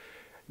this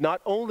not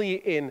only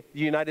in the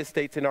United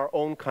States, in our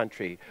own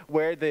country,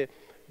 where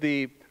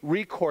the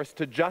recourse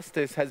to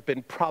justice has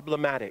been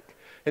problematic.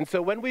 And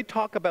so when we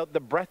talk about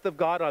the breath of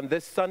God on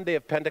this Sunday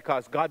of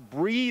Pentecost, God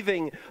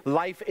breathing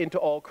life into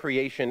all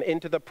creation,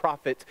 into the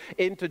prophets,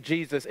 into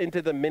Jesus,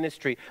 into the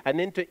ministry,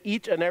 and into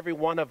each and every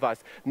one of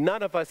us,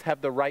 none of us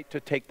have the right to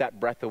take that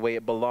breath away.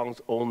 It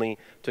belongs only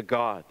to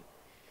God.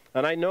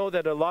 And I know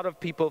that a lot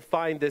of people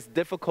find this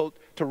difficult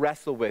to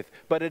wrestle with,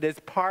 but it is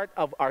part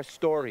of our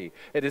story.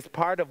 It is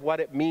part of what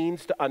it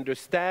means to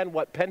understand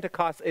what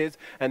Pentecost is,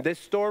 and this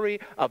story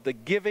of the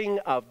giving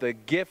of the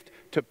gift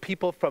to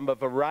people from a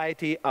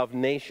variety of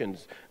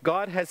nations.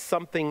 God has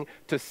something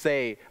to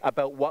say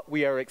about what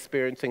we are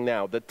experiencing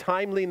now. The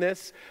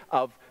timeliness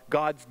of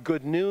God's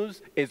good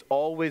news is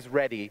always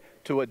ready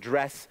to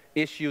address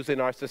issues in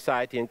our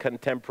society and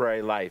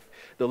contemporary life.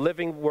 The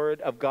living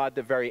word of God,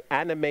 the very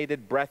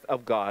animated breath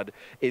of God,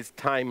 is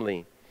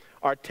timely.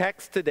 Our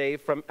text today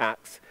from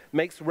Acts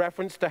makes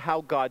reference to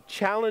how God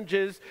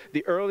challenges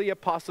the early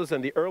apostles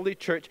and the early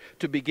church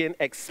to begin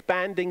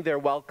expanding their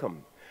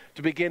welcome,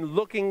 to begin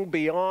looking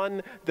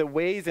beyond the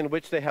ways in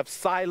which they have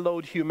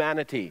siloed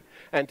humanity,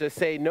 and to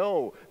say,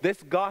 no,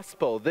 this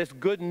gospel, this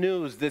good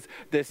news, this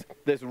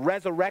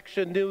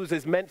resurrection news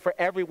is meant for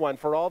everyone,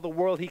 for all the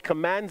world. He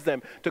commands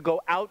them to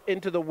go out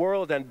into the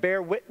world and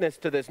bear witness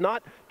to this,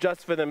 not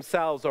just for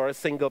themselves or a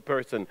single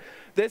person.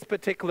 This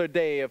particular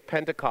day of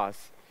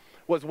Pentecost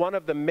was one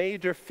of the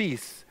major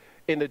feasts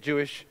in the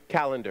Jewish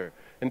calendar.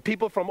 And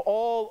people from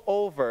all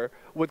over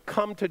would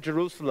come to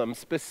Jerusalem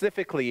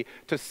specifically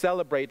to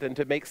celebrate and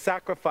to make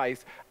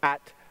sacrifice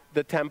at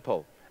the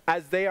temple.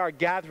 As they are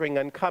gathering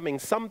and coming,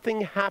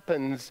 something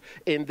happens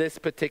in this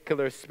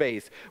particular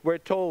space. We're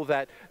told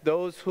that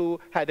those who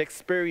had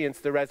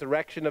experienced the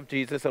resurrection of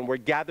Jesus and were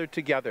gathered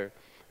together.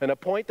 And a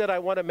point that I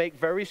want to make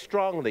very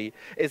strongly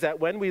is that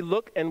when we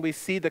look and we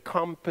see the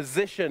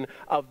composition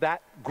of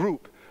that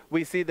group,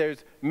 we see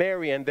there's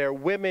Mary, and there are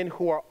women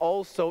who are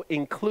also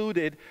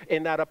included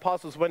in that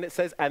apostles. When it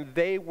says, and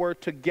they were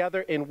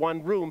together in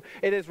one room,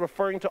 it is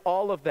referring to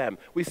all of them.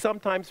 We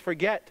sometimes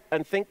forget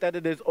and think that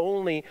it is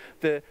only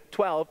the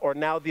 12 or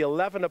now the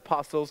 11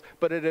 apostles,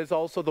 but it is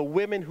also the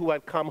women who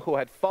had come, who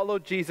had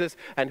followed Jesus,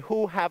 and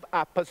who have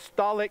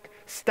apostolic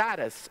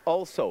status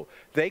also.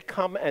 They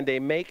come and they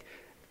make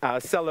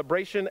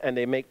celebration and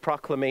they make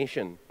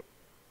proclamation.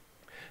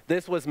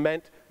 This was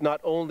meant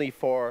not only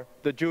for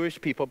the Jewish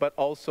people, but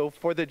also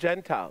for the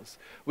Gentiles.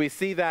 We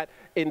see that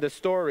in the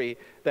story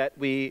that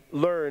we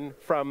learn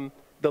from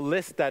the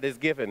list that is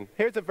given.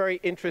 Here's a very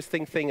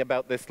interesting thing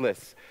about this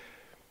list.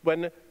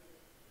 When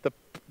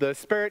the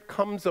Spirit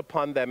comes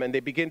upon them and they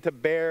begin to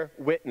bear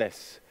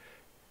witness,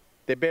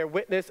 they bear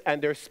witness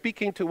and they're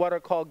speaking to what are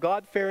called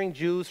God-fearing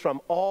Jews from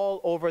all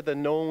over the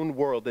known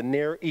world, the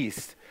Near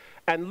East.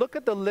 And look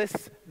at the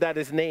list that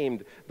is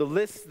named. The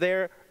list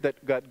there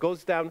that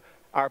goes down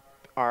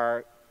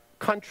are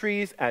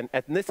countries and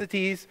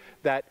ethnicities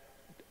that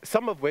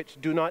some of which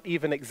do not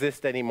even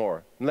exist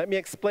anymore. And let me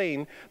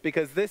explain,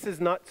 because this is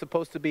not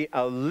supposed to be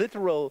a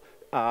literal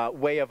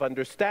way of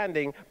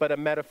understanding, but a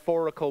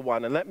metaphorical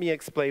one. And let me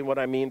explain what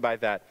I mean by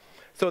that.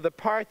 So the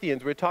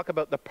Parthians, we talk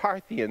about the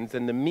Parthians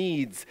and the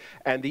Medes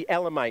and the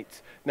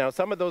Elamites. Now,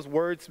 some of those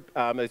words,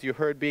 as you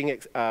heard being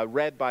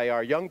read by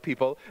our young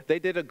people, they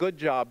did a good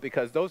job,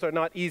 because those are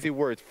not easy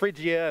words.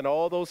 Phrygia and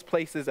all those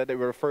places that they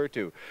refer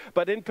to.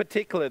 But in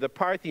particular, the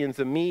Parthians,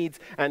 the Medes,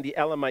 and the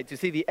Elamites. You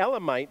see, the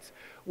Elamites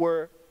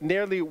were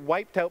nearly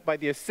wiped out by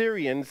the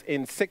Assyrians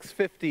in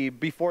 650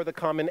 before the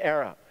Common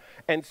Era.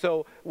 And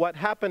so what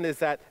happened is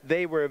that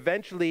they were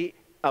eventually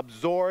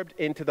absorbed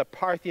into the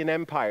Parthian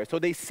Empire, so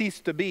they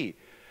ceased to be.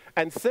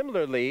 And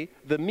similarly,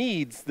 the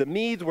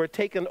Medes were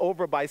taken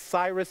over by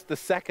Cyrus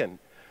II,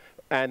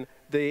 and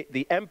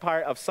the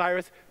empire of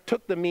Cyrus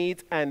took the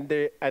Medes, and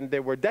they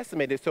were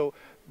decimated. So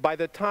by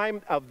the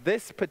time of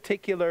this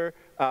particular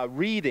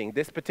reading,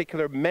 this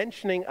particular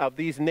mentioning of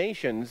these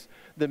nations,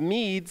 the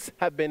Medes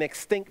have been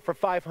extinct for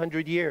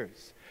 500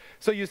 years.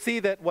 So you see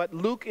that what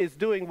Luke is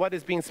doing, what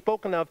is being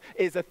spoken of,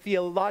 is a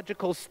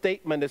theological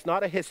statement. It's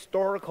not a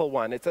historical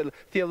one. It's a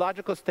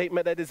theological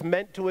statement that is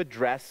meant to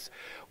address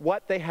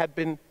what they had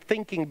been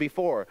thinking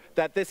before,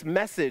 that this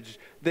message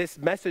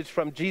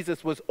from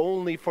Jesus was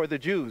only for the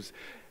Jews.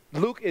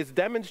 Luke is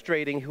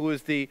demonstrating, who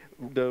is the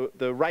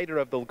writer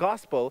of the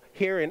gospel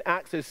here in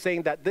Acts, is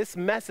saying that this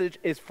message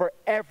is for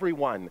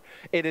everyone.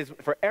 It is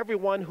for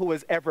everyone who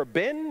has ever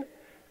been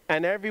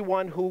and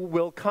everyone who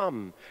will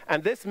come.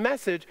 And this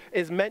message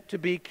is meant to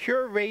be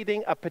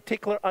curating a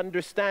particular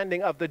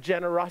understanding of the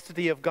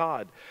generosity of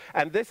God.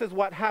 And this is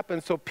what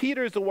happens. So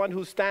Peter is the one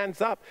who stands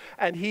up,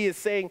 and he is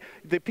saying,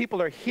 the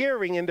people are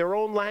hearing in their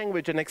own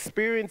language and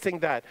experiencing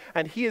that.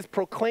 And he is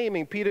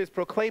proclaiming, Peter is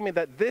proclaiming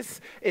that this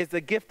is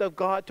the gift of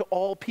God to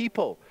all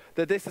people,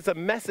 that this is a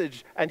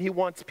message, and he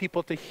wants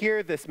people to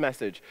hear this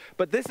message.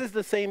 But this is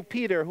the same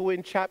Peter who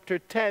in chapter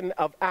 10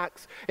 of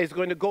Acts is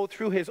going to go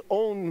through his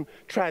own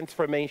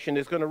transformation,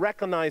 is going to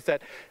recognize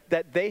that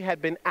they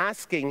had been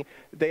asking,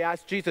 they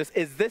asked Jesus,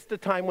 is this the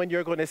time when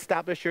you're going to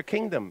establish your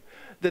kingdom?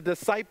 The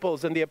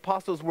disciples and the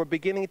apostles were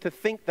beginning to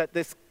think that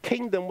this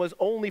kingdom was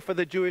only for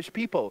the Jewish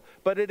people,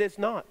 but it is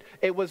not.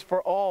 It was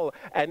for all.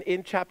 And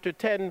in chapter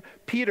 10,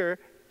 Peter,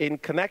 in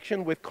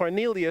connection with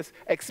Cornelius,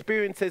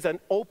 experiences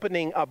an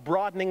opening, a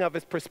broadening of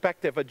his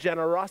perspective, a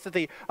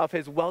generosity of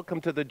his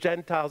welcome to the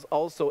Gentiles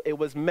also. It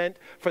was meant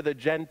for the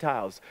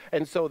Gentiles.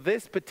 And so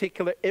this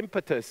particular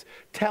impetus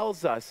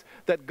tells us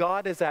that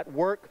God is at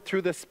work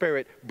through the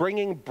Spirit,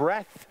 bringing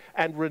breath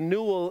and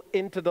renewal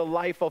into the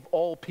life of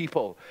all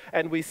people.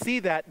 And we see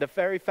that the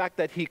very fact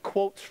that he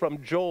quotes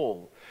from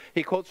Joel.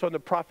 He quotes from the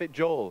prophet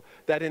Joel,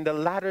 that in the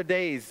latter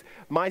days,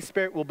 my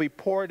Spirit will be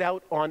poured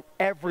out on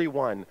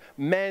everyone,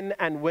 men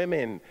and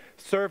women,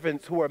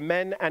 servants who are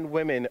men and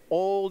women,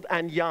 old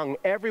and young.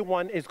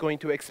 Everyone is going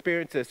to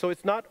experience this. So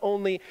it's not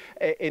only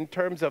in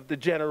terms of the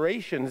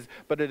generations,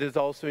 but it is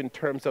also in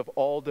terms of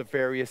all the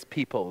various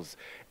peoples.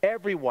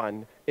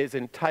 Everyone is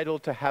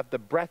entitled to have the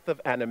breath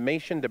of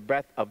animation, the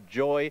breath of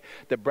joy,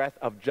 the breath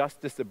of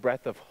justice, the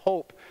breath of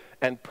hope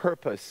and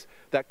purpose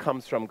that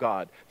comes from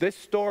God. This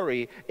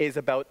story is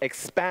about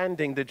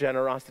expanding the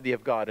generosity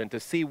of God and to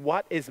see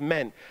what is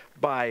meant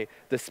by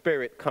the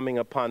Spirit coming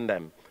upon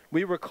them.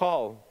 We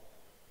recall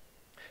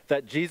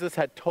that Jesus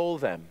had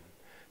told them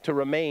to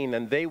remain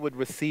and they would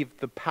receive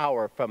the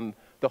power from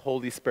the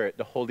Holy Spirit,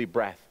 the Holy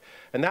Breath.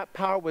 And that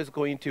power was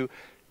going to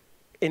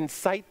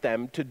incite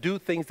them to do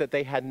things that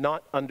they had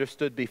not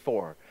understood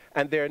before.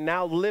 And they're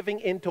now living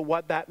into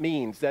what that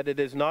means, that it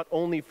is not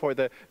only for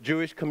the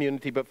Jewish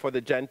community, but for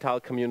the Gentile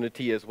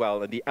community as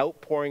well. And the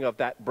outpouring of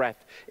that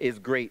breath is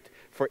great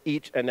for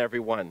each and every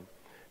one.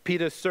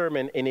 Peter's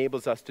sermon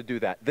enables us to do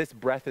that. This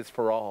breath is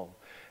for all.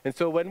 And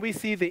so when we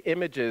see the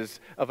images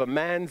of a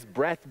man's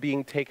breath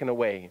being taken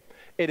away,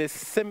 it is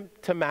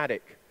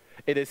symptomatic.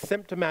 It is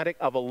symptomatic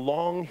of a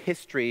long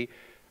history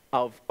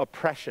of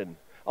oppression,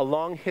 a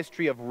long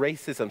history of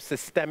racism,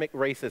 systemic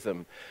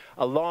racism,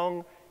 a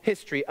long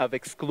history of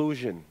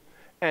exclusion.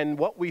 And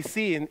what we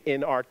see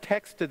in our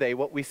text today,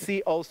 what we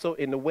see also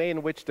in the way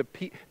in which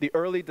the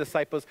early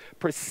disciples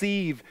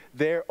perceive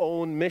their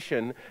own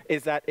mission,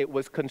 is that it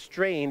was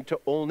constrained to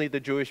only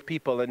the Jewish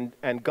people.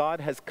 And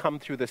God has come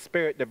through the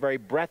Spirit, the very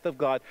breath of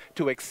God,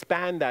 to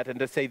expand that and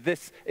to say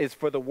this is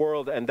for the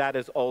world, and that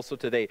is also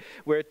today.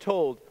 We're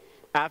told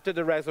after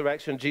the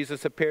resurrection,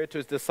 Jesus appeared to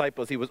his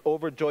disciples. He was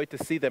overjoyed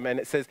to see them, and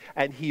it says,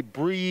 and he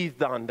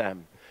breathed on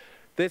them.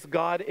 This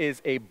God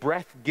is a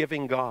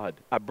breath-giving God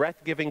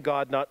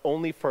not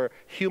only for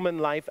human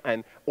life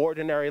and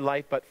ordinary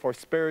life, but for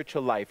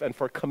spiritual life and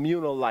for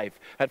communal life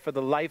and for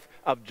the life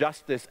of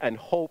justice and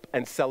hope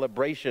and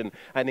celebration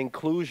and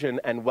inclusion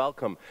and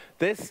welcome.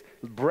 This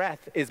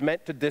breath is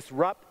meant to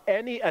disrupt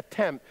any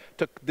attempt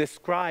to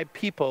describe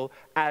people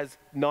as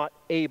not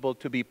able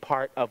to be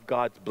part of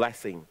God's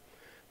blessing.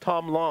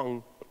 Tom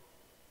Long,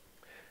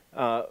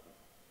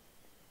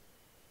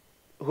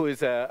 who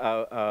is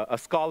a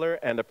scholar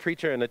and a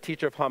preacher and a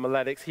teacher of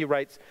homiletics, he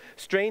writes,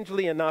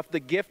 strangely enough, the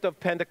gift of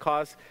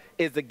Pentecost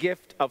is the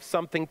gift of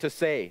something to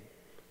say,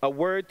 a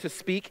word to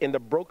speak in the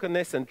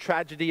brokenness and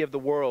tragedy of the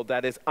world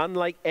that is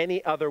unlike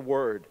any other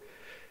word.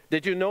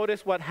 Did you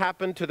notice what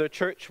happened to the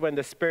church when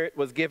the Spirit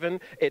was given?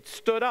 It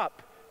stood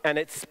up and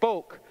it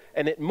spoke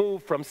and it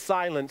moved from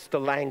silence to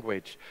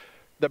language.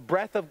 The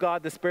breath of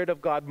God, the Spirit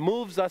of God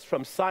moves us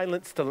from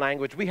silence to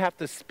language. We have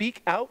to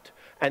speak out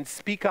and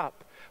speak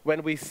up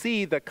when we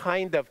see the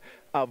kind of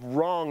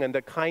wrong and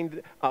the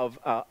kind of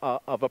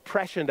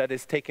oppression that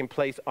is taking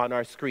place on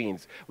our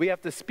screens. We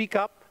have to speak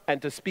up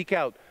and to speak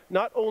out,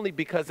 not only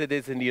because it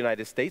is in the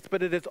United States,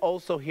 but it is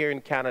also here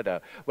in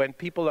Canada, when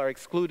people are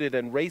excluded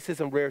and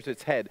racism rears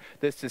its head.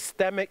 This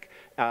systemic,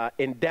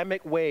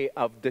 endemic way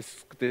of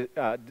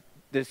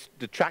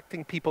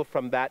detracting people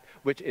from that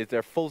which is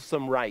their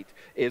fulsome right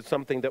is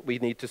something that we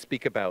need to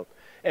speak about.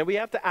 And we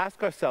have to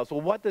ask ourselves, well,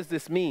 what does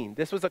this mean?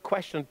 This was a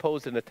question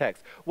posed in the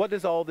text. What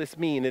does all this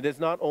mean? It is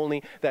not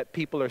only that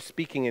people are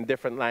speaking in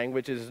different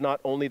languages. It is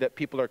not only that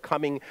people are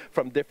coming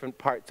from different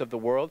parts of the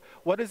world.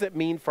 What does it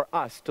mean for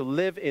us to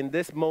live in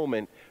this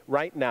moment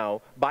right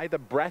now by the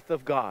breath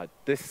of God,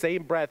 this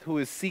same breath who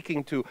is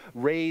seeking to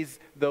raise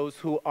those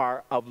who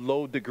are of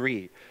low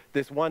degree,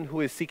 this one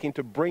who is seeking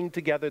to bring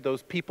together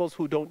those peoples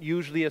who don't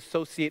usually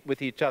associate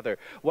with each other?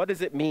 What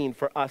does it mean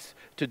for us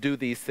to do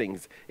these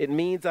things? It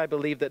means, I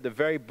believe, that the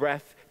very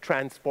breath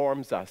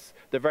transforms us,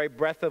 the very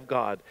breath of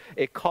God.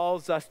 It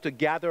calls us to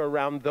gather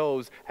around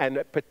those,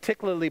 and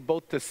particularly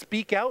both to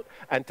speak out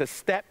and to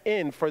step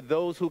in for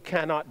those who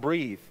cannot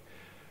breathe.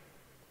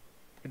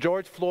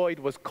 George Floyd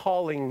was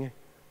calling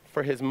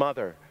for his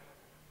mother.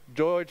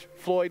 George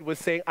Floyd was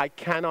saying, I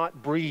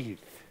cannot breathe.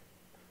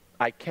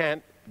 I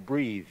can't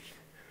breathe.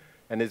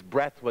 And his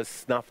breath was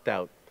snuffed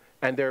out.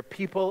 And there are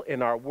people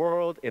in our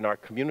world, in our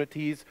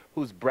communities,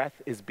 whose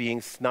breath is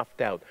being snuffed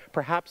out.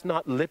 Perhaps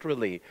not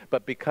literally,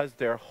 but because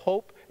their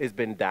hope has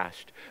been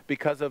dashed,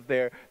 because of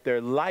their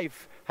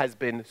life has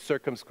been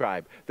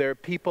circumscribed. There are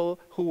people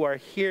who are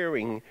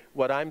hearing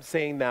what I'm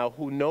saying now,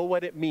 who know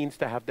what it means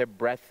to have their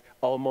breath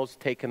almost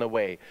taken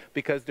away,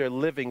 because they're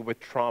living with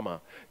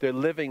trauma. They're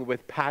living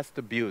with past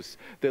abuse.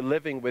 They're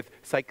living with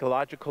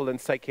psychological and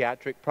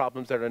psychiatric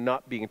problems that are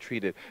not being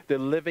treated. They're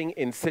living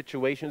in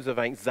situations of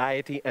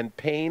anxiety and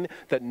pain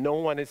that no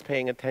one is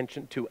paying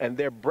attention to, and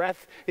their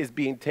breath is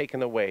being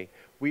taken away.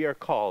 We are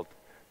called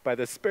by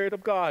the Spirit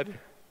of God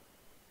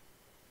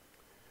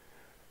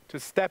to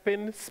step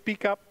in,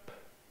 speak up,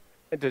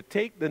 and to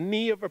take the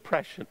knee of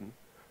oppression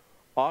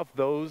off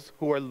those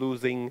who are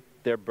losing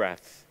their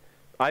breaths.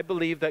 I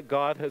believe that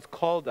God has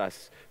called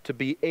us to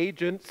be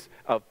agents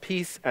of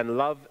peace and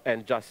love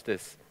and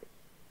justice.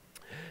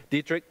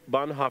 Dietrich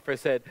Bonhoeffer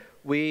said,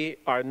 we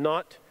are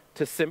not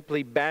to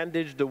simply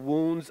bandage the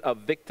wounds of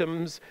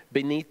victims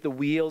beneath the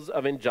wheels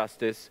of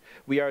injustice.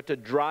 We are to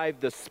drive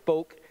the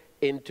spoke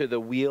into the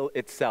wheel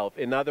itself.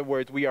 In other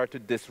words, we are to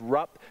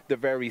disrupt the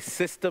very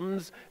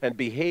systems and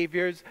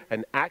behaviors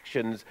and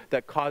actions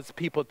that cause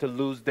people to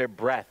lose their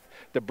breath,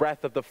 the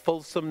breath of the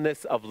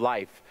fulsomeness of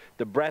life,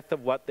 the breath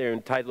of what they're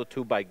entitled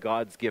to by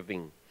God's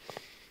giving.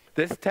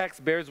 This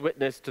text bears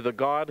witness to the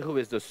God who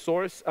is the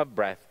source of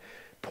breath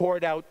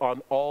poured out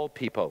on all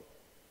people,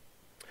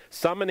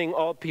 summoning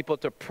all people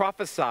to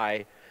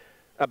prophesy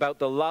about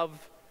the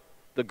love,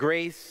 the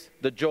grace,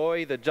 the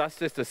joy, the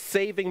justice, the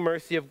saving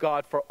mercy of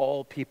God for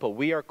all people.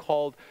 We are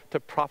called to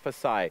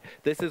prophesy.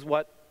 This is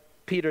what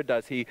Peter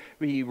does. He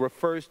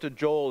refers to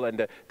Joel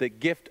and the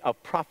gift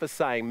of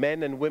prophesying,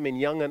 men and women,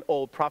 young and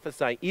old,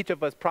 prophesying. Each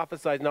of us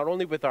prophesies not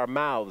only with our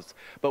mouths,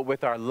 but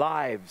with our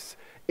lives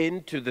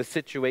into the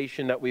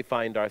situation that we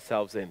find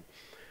ourselves in.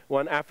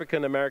 One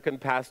African-American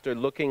pastor,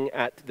 looking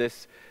at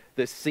this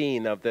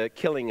scene of the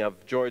killing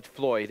of George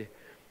Floyd,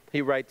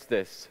 he writes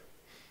this: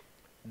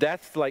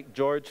 deaths like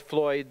George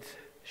Floyd's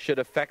should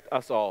affect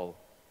us all.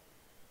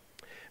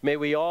 May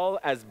we all,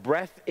 as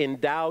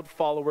breath-endowed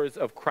followers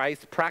of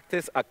Christ,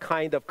 practice a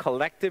kind of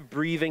collective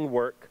breathing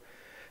work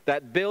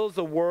that builds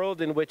a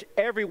world in which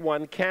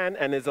everyone can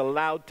and is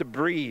allowed to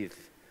breathe.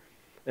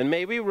 And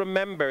may we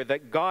remember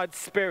that God's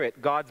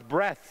Spirit, God's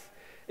breath,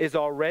 is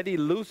already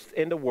loosed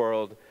in the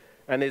world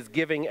and is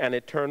giving an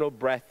eternal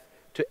breath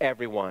to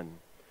everyone.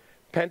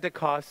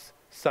 Pentecost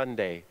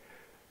Sunday,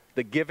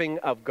 the giving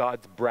of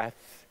God's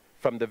breath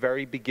from the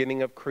very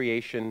beginning of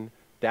creation,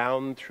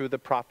 down through the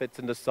prophets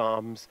and the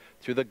Psalms,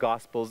 through the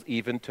Gospels,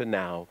 even to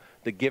now.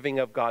 The giving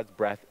of God's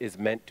breath is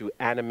meant to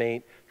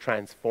animate,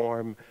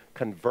 transform,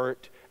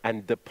 convert,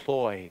 and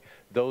deploy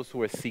those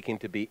who are seeking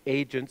to be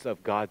agents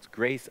of God's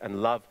grace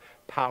and love,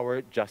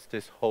 power,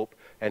 justice, hope,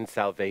 and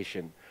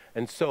salvation.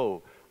 And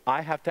so,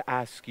 I have to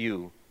ask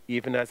you,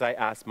 even as I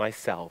ask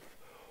myself,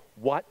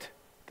 what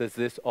does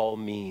this all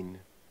mean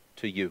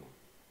to you?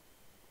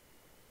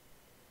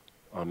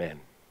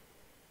 Amen.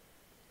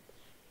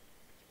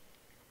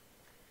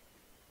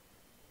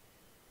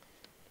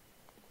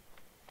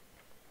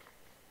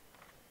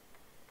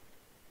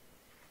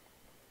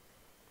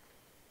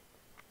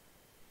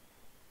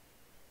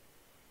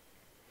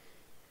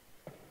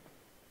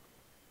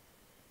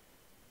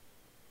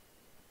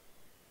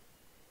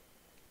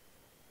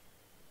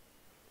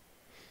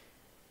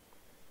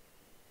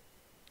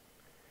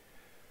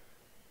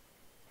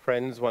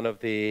 Friends, one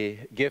of the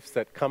gifts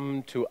that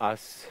come to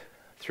us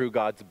through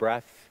God's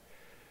breath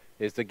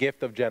is the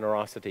gift of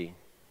generosity.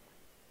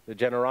 The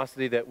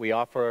generosity that we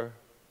offer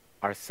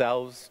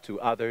ourselves to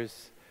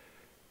others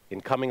in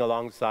coming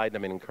alongside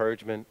them in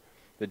encouragement,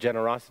 the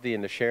generosity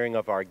in the sharing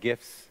of our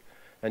gifts,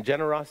 and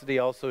generosity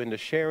also in the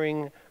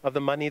sharing of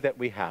the money that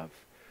we have,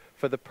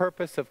 for the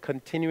purpose of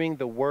continuing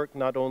the work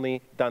not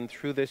only done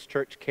through this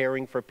church,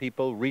 caring for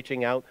people,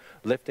 reaching out,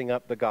 lifting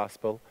up the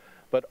gospel,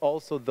 but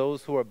also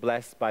those who are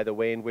blessed by the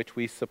way in which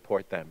we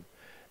support them.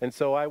 And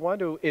so I want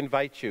to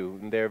invite you.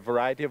 There are a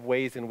variety of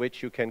ways in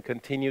which you can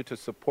continue to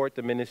support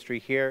the ministry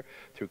here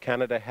through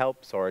Canada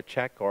Helps or a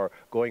check or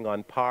going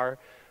on par.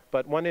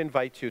 But want to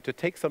invite you to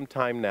take some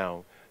time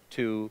now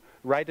to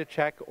write a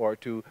check or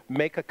to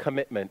make a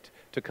commitment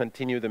to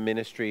continue the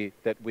ministry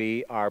that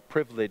we are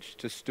privileged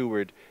to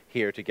steward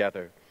here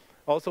together.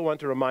 Also want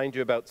to remind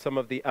you about some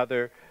of the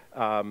other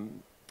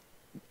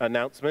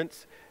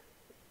announcements.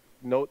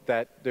 Note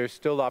that there's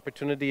still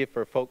opportunity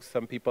for folks,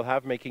 some people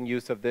have, making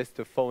use of this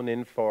to phone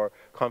in for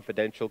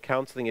confidential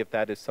counseling if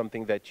that is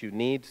something that you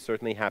need.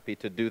 Certainly happy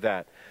to do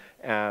that.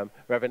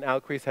 Reverend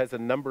Alcris has a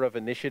number of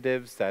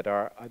initiatives that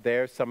are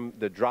there.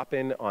 The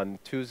drop-in on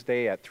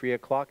Tuesday at 3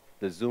 o'clock,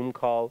 the Zoom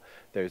call.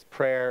 There's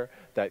prayer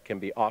that can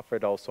be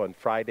offered also on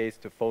Fridays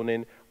to phone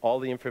in. All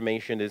the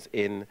information is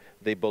in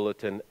the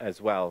bulletin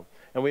as well.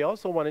 And we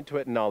also wanted to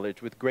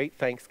acknowledge with great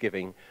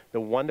thanksgiving the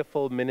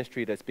wonderful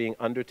ministry that's being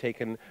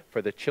undertaken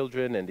for the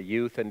children and the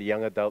youth and the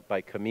young adult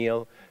by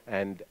Camille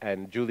and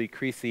Julie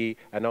Creasy,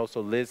 and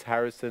also Liz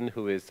Harrison,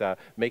 who is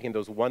making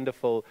those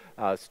wonderful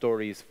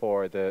stories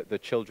for the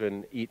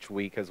children each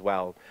week as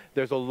well.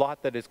 There's a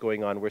lot that is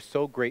going on. We're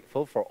so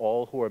grateful for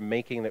all who are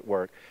making it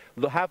work.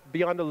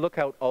 Be on the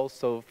lookout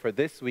also for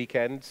this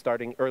weekend,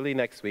 starting early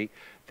next week.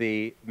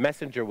 The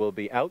Messenger will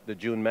be out, the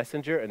June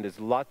Messenger, and there's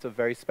lots of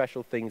very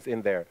special things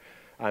in there.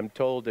 I'm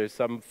told there's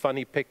some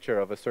funny picture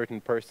of a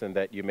certain person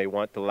that you may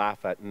want to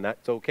laugh at, and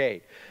that's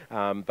okay.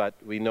 But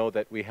we know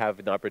that we have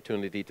an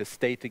opportunity to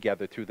stay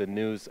together through the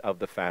news of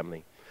the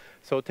family.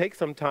 So take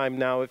some time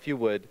now, if you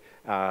would,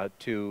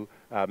 to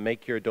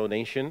make your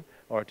donation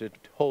or to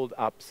hold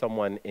up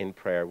someone in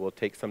prayer. We'll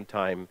take some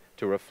time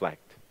to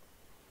reflect.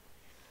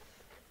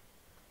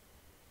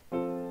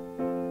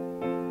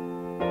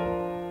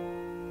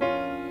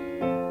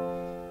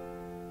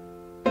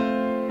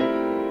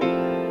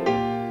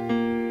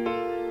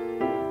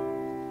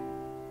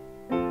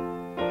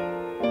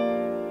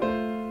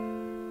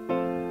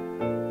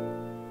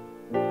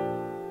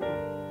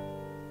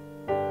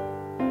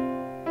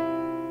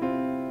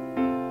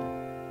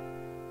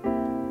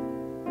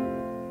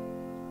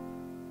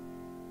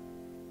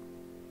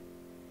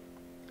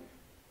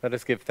 Let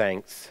us give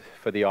thanks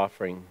for the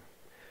offering.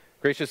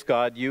 Gracious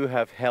God, you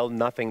have held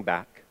nothing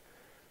back.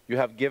 You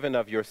have given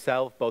of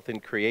yourself, both in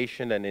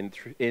creation and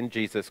in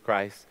Jesus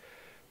Christ,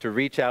 to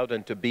reach out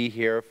and to be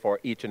here for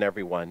each and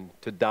every one,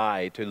 to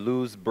die, to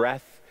lose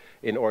breath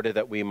in order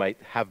that we might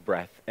have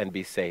breath and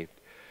be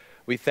saved.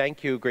 We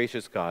thank you,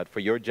 gracious God, for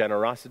your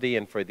generosity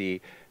and for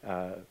the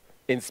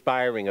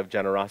inspiring of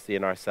generosity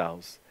in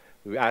ourselves.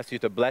 We ask you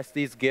to bless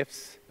these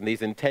gifts and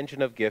these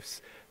intention of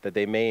gifts, that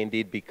they may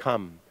indeed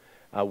become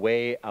a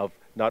way of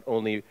not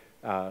only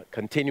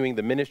continuing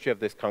the ministry of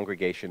this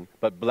congregation,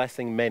 but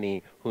blessing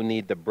many who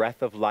need the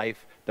breath of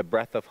life, the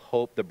breath of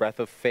hope, the breath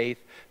of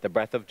faith, the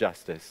breath of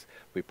justice.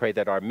 We pray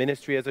that our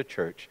ministry as a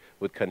church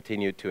would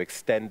continue to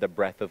extend the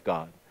breath of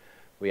God.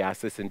 We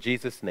ask this in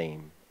Jesus'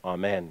 name.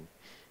 Amen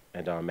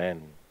and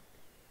amen.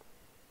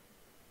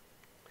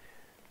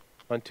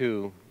 I want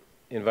to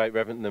invite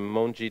Reverend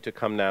Limongi to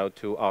come now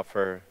to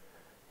offer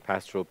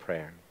pastoral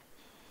prayer.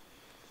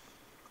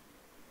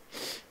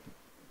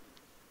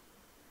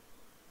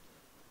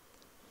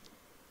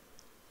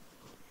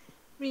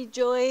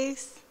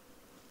 Rejoice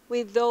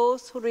with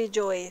those who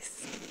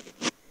rejoice.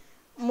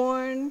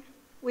 Mourn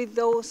with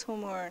those who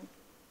mourn.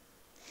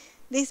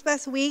 This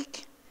past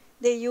week,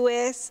 the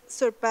U.S.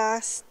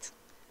 surpassed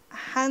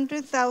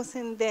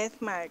 100,000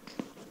 death mark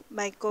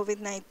by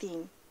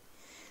COVID-19.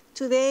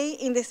 Today,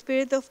 in the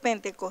spirit of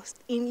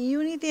Pentecost, in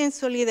unity and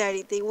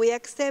solidarity, we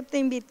accept the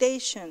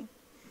invitation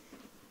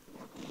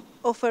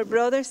of our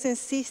brothers and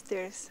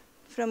sisters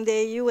from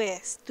the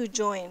U.S. to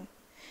join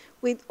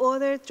with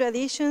other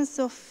traditions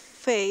of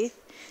faith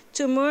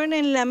to mourn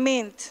and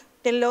lament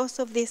the loss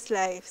of these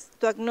lives,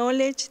 to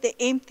acknowledge the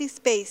empty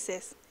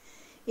spaces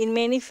in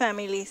many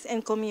families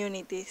and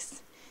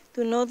communities,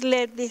 to not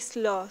let this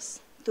loss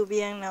to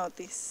be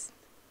unnoticed.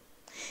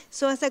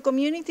 So as a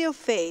community of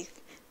faith,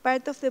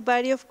 part of the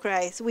body of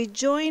Christ, we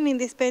join in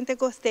this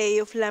Pentecost day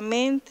of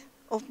lament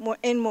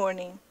and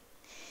mourning,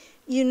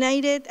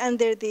 united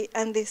under the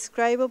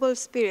indescribable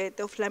spirit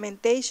of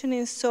lamentation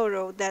and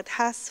sorrow that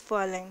has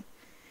fallen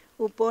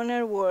upon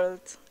our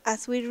world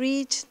as we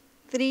reach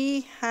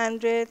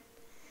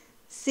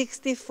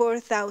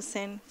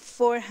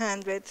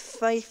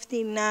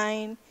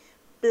 364,459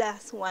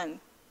 plus 1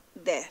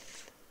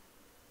 death.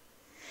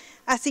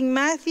 As in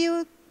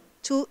Matthew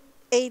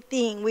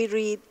 2:18 we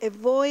read, a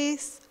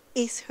voice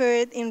is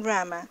heard in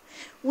Ramah,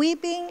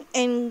 weeping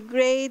and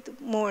great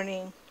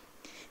mourning.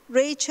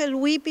 Rachel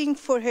weeping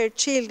for her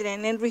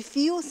children and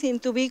refusing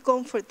to be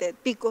comforted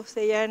because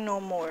they are no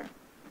more.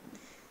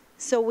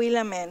 So we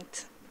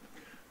lament.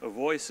 A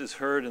voice is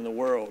heard in the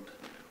world,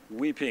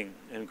 weeping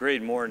and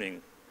great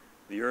mourning.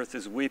 The earth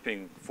is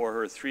weeping for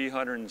her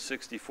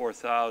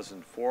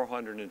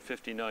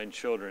 364,459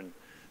 children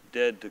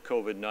dead to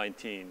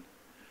COVID-19.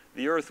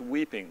 The earth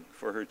weeping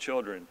for her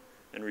children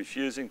and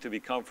refusing to be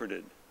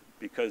comforted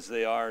because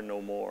they are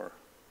no more.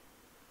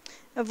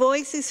 A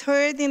voice is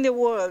heard in the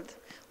world,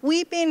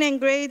 weeping and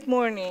great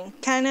mourning.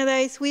 Canada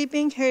is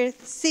weeping her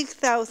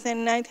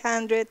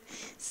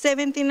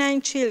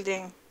 6,979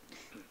 children,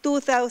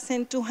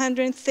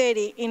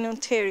 2,230 in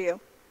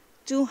Ontario,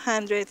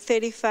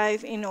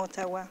 235 in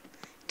Ottawa.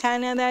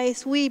 Canada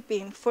is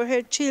weeping for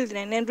her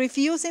children and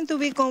refusing to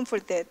be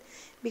comforted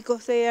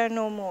because they are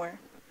no more.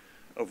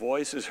 A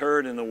voice is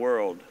heard in the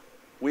world,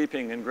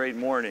 weeping in great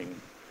mourning.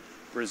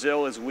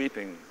 Brazil is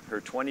weeping, her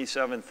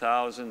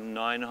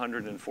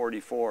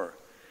 27,944,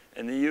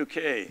 and the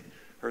UK,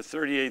 her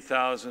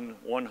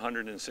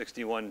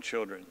 38,161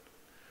 children.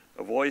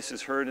 A voice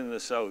is heard in the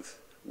south,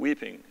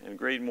 weeping in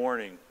great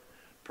mourning.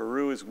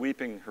 Peru is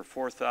weeping her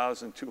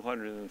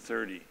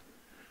 4,230.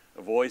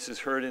 A voice is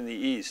heard in the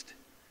east.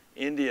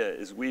 India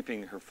is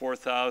weeping her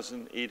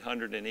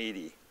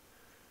 4,880.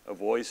 A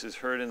voice is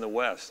heard in the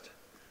west.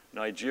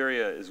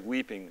 Nigeria is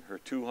weeping her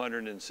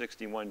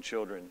 261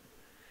 children.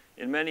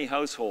 In many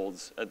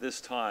households at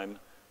this time,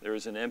 there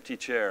is an empty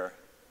chair,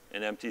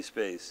 an empty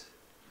space.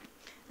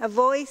 A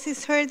voice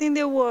is heard in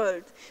the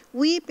world,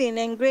 weeping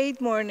and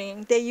great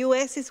mourning. The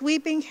U.S. is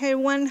weeping her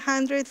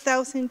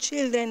 100,000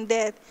 children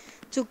dead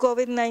to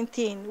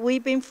COVID-19,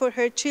 weeping for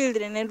her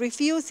children and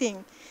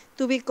refusing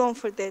to be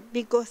comforted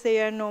because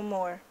they are no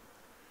more.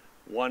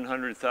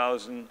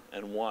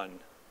 100,001.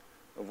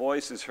 A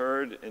voice is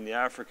heard in the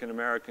African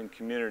American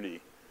community,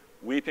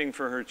 weeping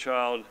for her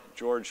child,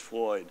 George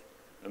Floyd,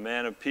 a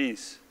man of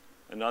peace,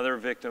 another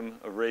victim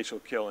of racial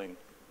killing.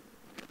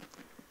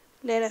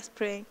 Let us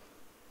pray.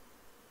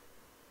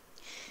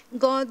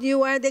 God,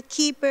 you are the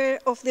keeper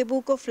of the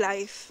book of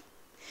life.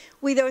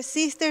 With our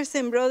sisters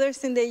and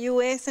brothers in the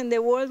U.S. and the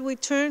world, we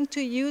turn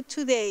to you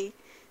today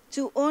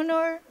to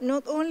honor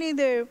not only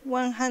their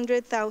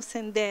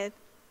 100,000 dead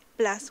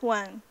plus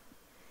one,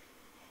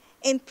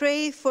 and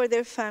pray for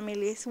their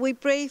families. We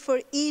pray for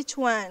each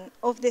one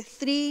of the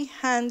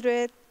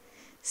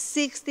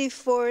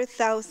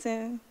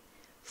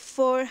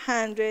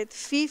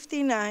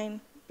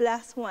 364,459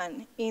 plus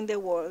one in the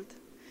world.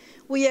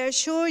 We are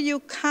sure you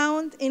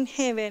count in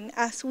heaven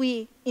as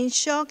we, in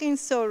shock and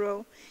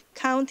sorrow,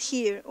 count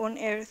here on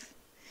earth.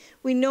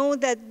 We know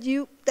that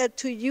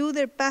to you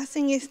their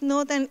passing is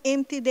not an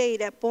empty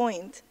data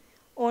point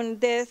on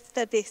death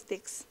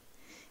statistics,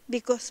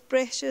 because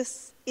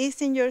precious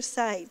is in your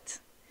sight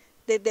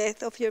the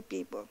death of your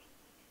people.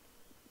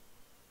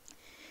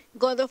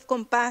 God of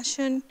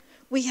compassion,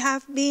 we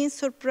have been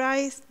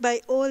surprised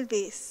by all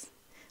this.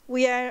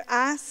 We are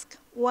asked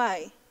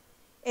why,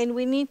 and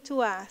we need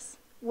to ask,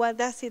 what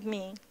does it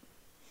mean?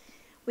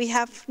 We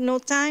have no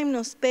time,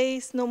 no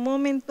space, no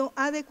moment, no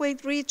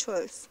adequate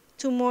rituals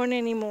to mourn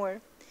anymore.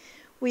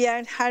 We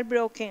are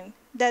heartbroken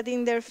that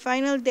in their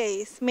final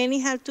days, many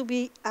had to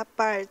be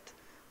apart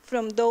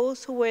from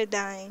those who were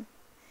dying.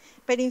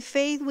 But in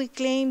faith, we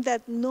claim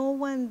that no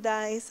one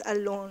dies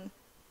alone,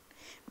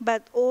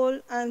 but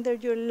all under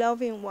your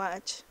loving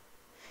watch.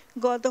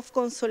 God of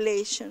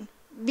consolation,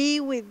 be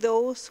with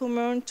those who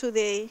mourn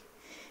today.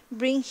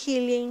 Bring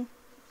healing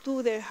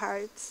to their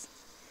hearts.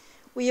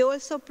 We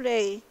also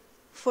pray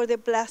for the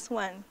plus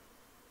one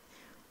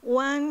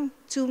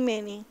too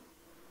many.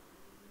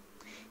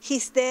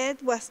 His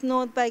death was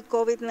not by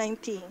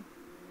COVID-19.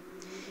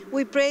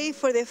 We pray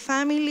for the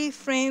family,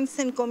 friends,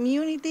 and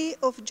community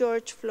of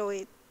George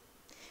Floyd.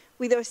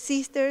 With our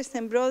sisters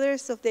and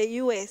brothers of the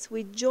U.S.,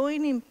 we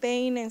join in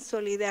pain and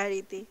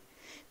solidarity.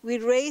 We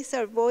raise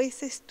our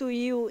voices to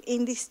you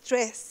in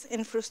distress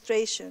and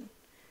frustration.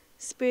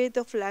 Spirit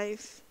of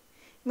life,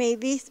 may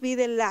this be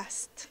the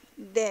last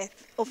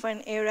death of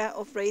an era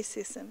of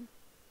racism.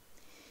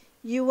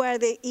 You are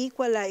the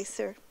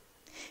equalizer,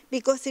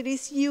 because it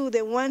is you,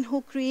 the one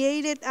who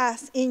created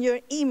us in your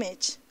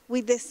image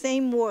with the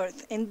same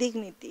worth and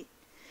dignity.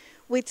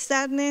 With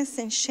sadness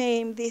and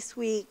shame this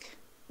week,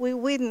 we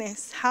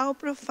witness how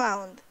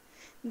profound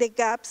the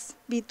gaps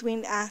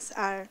between us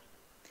are,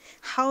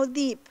 how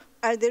deep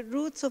are the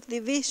roots of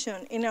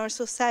division in our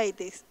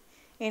societies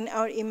and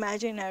our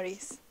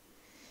imaginaries.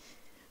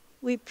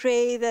 We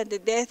pray that the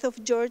death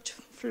of George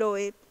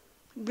Floyd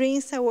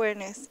brings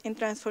awareness and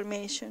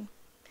transformation.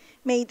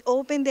 May it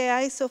open the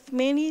eyes of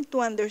many to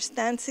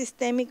understand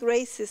systemic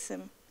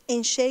racism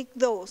and shake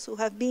those who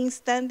have been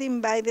standing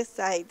by the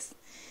sides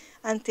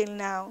until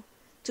now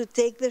to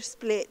take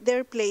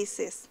their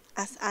places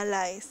as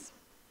allies.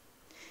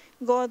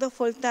 God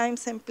of all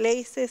times and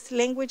places,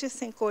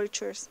 languages and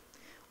cultures,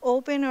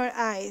 open our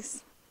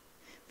eyes,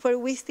 for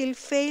we still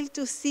fail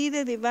to see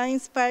the divine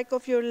spark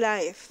of your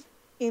life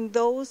in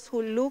those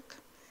who look,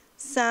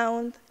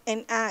 sound,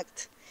 and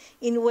act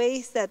in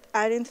ways that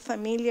aren't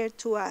familiar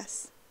to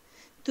us,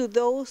 to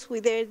those who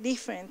are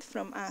different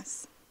from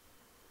us.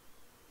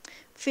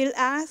 Fill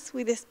us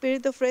with the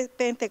spirit of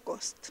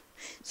Pentecost,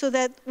 so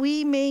that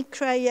we may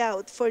cry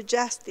out for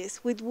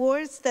justice with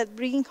words that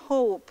bring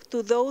hope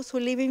to those who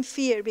live in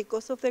fear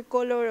because of the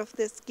color of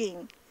their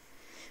skin.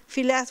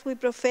 Fill us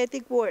with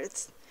prophetic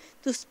words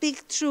to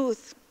speak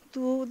truth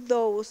to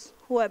those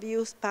who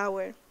abuse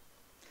power.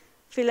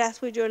 Fill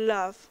us with your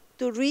love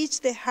to reach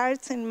the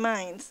hearts and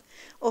minds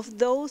of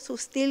those who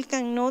still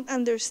cannot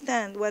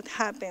understand what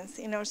happens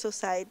in our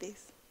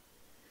societies.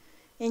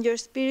 In your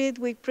Spirit,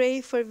 we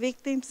pray for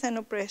victims and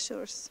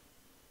oppressors.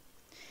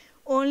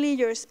 Only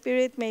your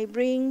Spirit may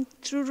bring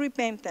true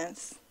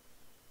repentance,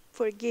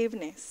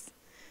 forgiveness,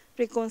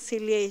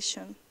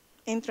 reconciliation,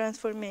 and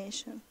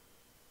transformation.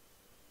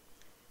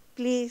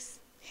 Please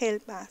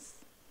help us.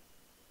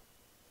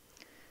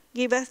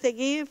 Give us the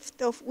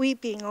gift of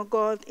weeping, O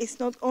God. It's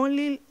not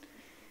only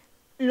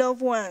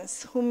loved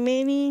ones whom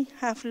many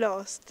have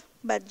lost,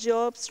 but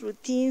jobs,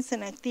 routines,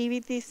 and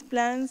activities,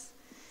 plans,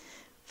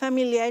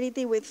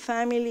 familiarity with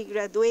family,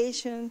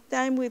 graduation,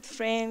 time with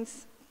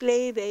friends,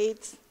 play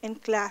dates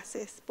and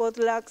classes,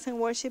 potlucks and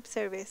worship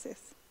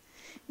services.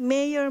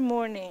 May our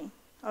mourning,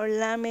 our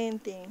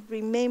lamenting,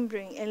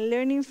 remembering, and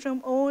learning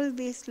from all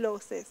these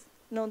losses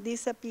not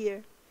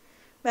disappear,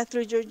 but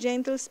through your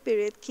gentle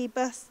Spirit keep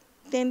us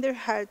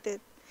tender-hearted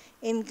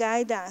and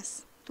guide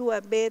us to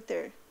a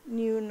better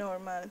new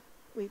normal,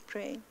 we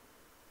pray.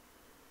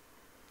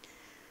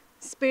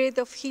 Spirit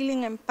of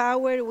healing and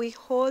power, we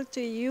hold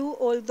to you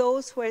all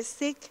those who are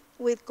sick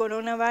with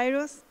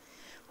coronavirus,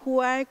 who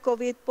are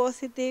COVID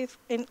positive,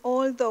 and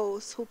all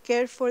those who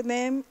care for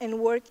them and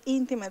work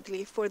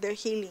intimately for their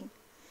healing.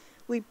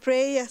 We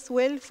pray as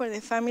well for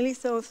the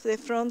families of the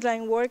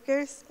frontline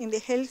workers in the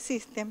health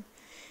system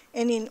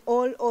and in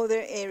all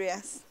other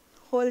areas.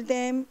 Hold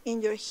them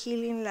in your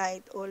healing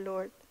light, O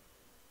Lord.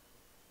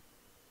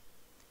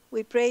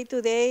 We pray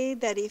today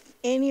that if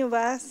any of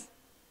us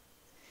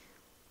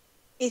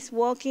is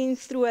walking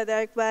through a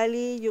dark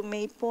valley, you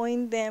may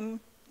point them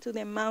to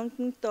the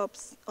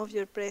mountaintops of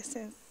your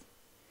presence.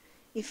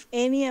 If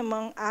any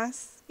among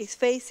us is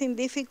facing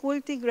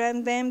difficulty,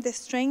 grant them the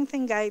strength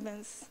and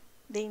guidance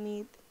they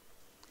need.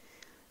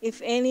 If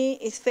any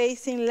is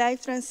facing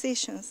life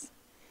transitions,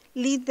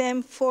 lead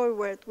them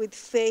forward with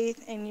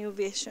faith and new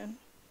vision.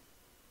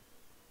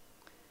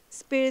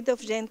 Spirit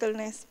of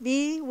gentleness,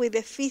 be with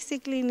the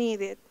physically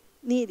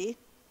needy,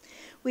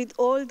 with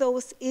all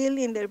those ill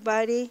in their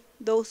body,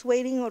 those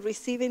waiting or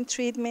receiving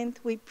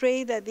treatment. We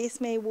pray that this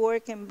may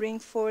work and bring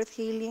forth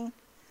healing.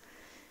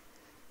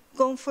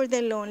 Comfort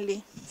the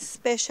lonely,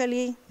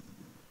 especially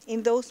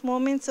in those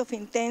moments of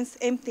intense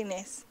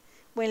emptiness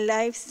when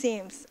life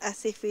seems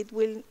as if it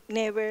will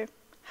never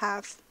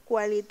have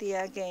quality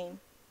again.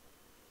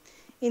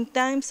 In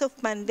times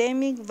of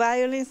pandemic,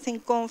 violence,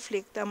 and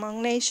conflict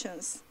among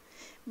nations,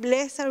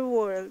 bless our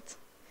world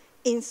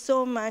in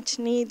so much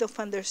need of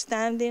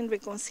understanding,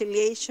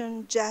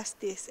 reconciliation,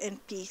 justice,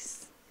 and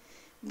peace.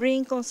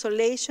 Bring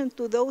consolation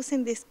to those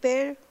in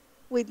despair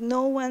with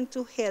no one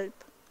to help,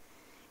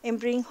 and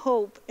bring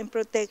hope and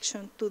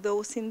protection to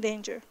those in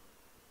danger.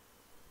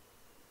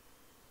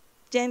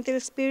 Gentle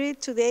Spirit,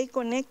 today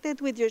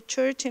connected with your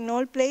church in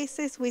all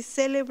places, we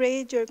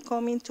celebrate your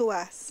coming to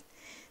us,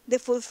 the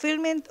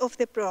fulfillment of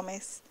the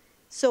promise.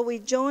 So we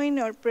join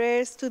our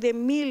prayers to the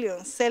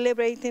millions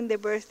celebrating the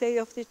birthday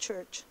of the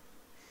church.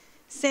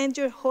 Send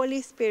your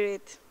Holy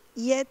Spirit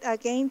yet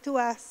again to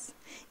us,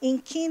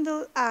 and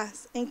kindle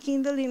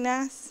in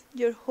us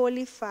your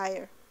holy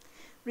fire.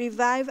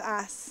 Revive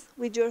us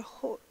with your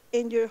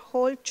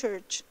whole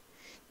church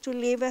to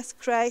live as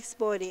Christ's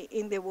body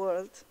in the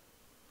world,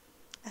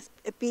 as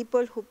a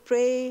people who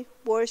pray,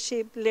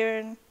 worship,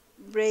 learn,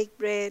 break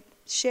bread,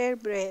 share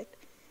bread,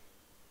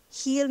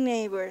 heal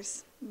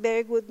neighbors,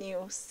 bear good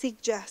news,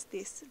 seek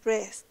justice,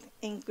 rest,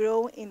 and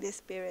grow in the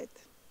Spirit.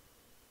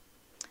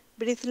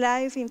 Breathe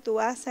life into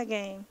us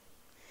again.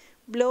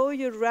 Blow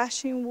your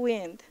rushing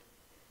wind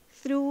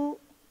through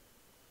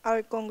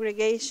our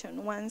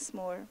congregation once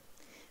more.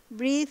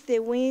 Breathe the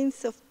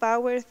winds of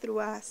power through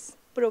us.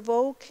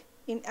 Provoke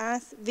in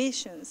us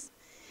visions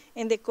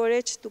and the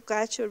courage to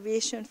catch your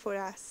vision for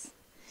us.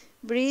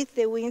 Breathe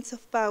the winds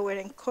of power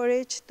and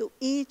courage to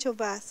each of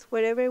us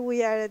wherever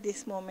we are at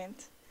this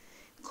moment.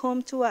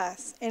 Come to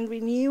us and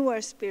renew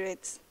our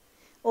spirits.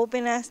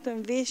 Open us to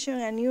envision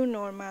a new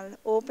normal.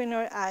 Open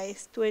our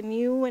eyes to a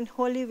new and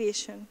holy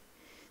vision,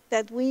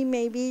 that we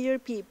may be your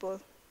people,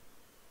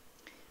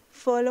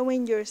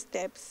 following your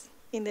steps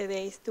in the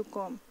days to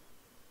come.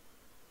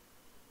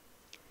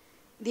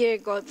 Dear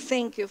God,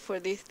 thank you for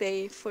this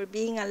day, for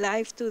being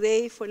alive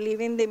today, for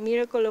living the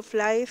miracle of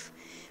life,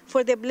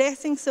 for the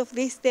blessings of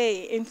this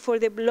day, and for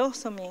the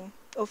blossoming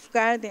of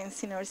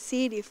gardens in our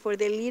city, for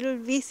the little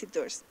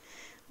visitors,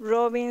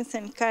 robins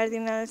and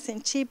cardinals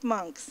and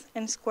chipmunks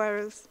and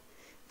squirrels,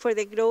 for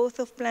the growth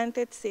of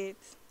planted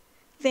seeds.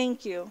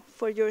 Thank you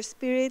for your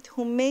Spirit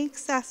who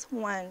makes us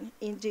one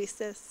in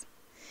Jesus,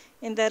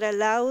 and that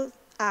allows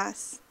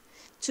us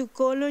to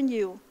call on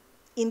you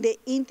in the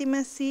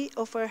intimacy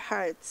of our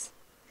hearts,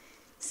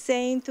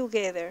 saying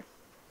together,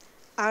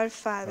 Our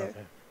Father,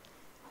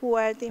 who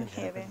art in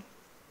heaven,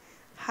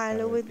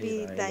 hallowed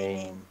be thy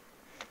name.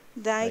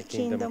 Thy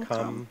kingdom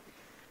come,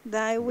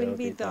 thy will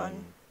be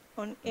done,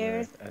 on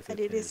earth as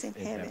it is in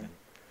heaven.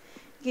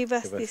 Give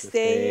us this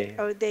day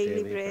our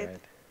daily bread,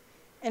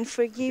 and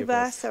forgive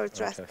us our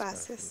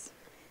trespasses,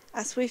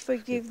 as we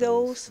forgive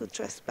those who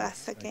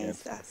trespass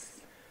against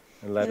us.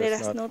 And let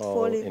us not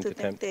fall into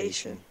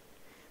temptation,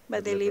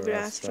 but deliver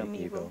us from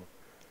evil.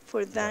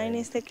 For thine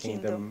is the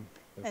kingdom,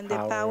 and the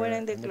power,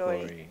 and the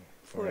glory,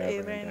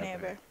 forever and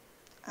ever.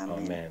 Amen.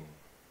 Amen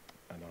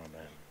and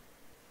amen.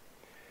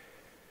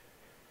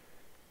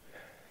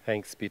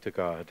 Thanks be to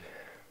God.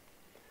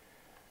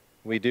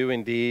 We do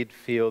indeed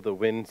feel the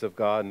winds of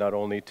God, not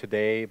only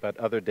today, but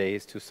other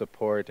days, to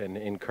support and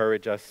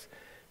encourage us.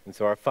 And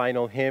so our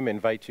final hymn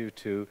invites you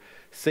to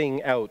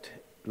sing out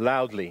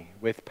loudly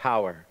with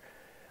power.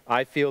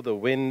 I feel the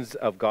winds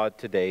of God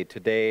today.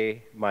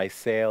 Today my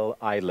sail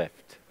I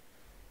lift.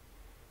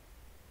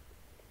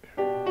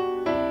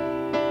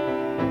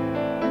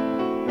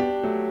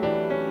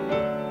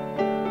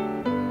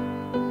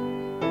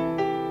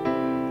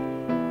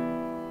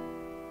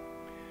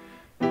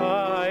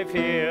 I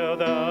feel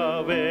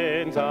the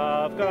winds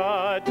of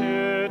God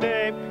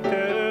today.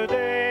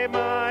 Today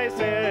my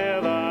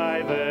sail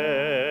I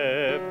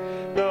lift.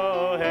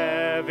 Though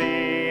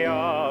heavy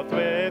oft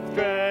with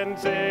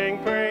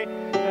drenching prey,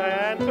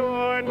 and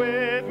torn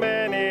with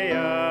many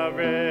a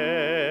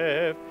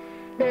rift.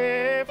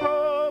 If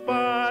hope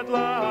but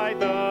light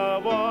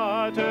the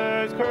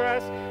water's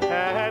crest,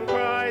 and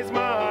Christ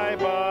my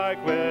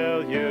bark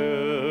will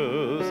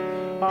use,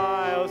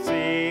 I'll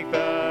seek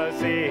the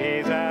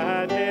seas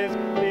at his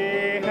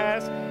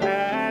behest,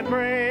 and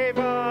brave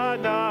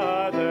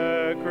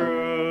another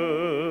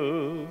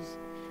cruise.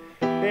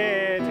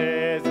 It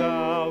is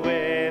the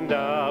wind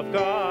of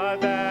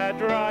God that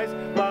dries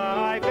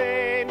my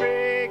vain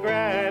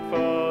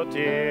regretful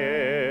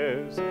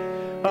tears,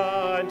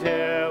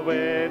 until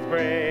with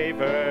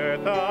braver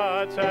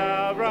thoughts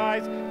shall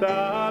rise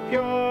the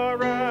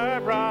purer,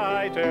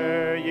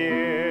 brighter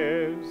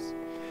years.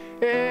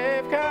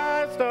 If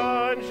cast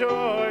on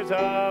shores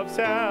of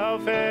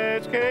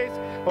selfish case,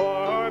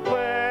 or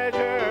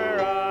pleasure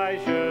I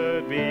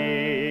should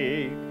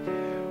be,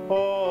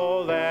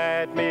 oh,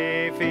 let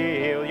me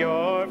feel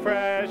your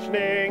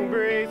freshening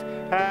breeze,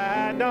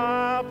 and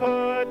I'll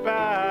put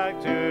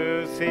back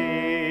to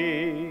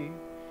sea.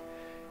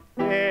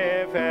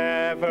 If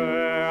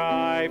ever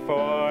I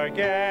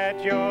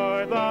forget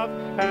your love,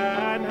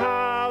 and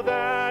how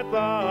that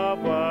love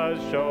was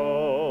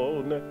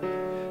shown,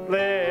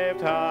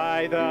 lift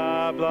high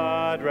the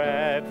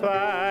blood-red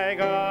flag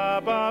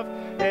above,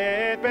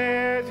 it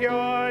bears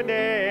your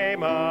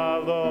name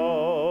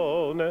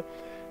alone.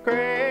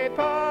 Great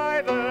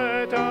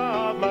pilot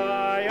of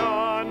my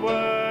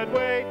onward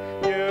way,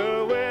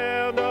 you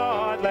will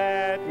not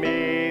let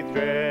me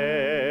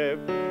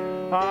drift.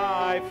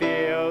 I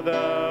feel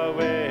the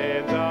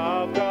winds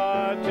of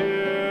God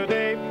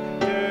today.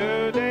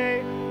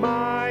 Today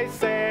my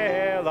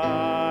sail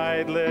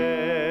I lift.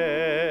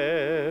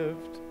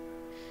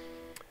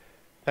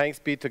 Thanks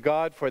be to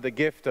God for the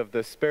gift of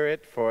the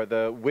Spirit, for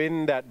the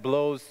wind that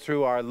blows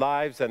through our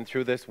lives and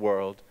through this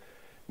world.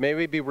 May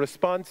we be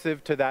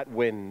responsive to that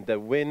wind, the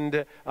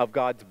wind of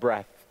God's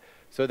breath,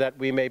 so that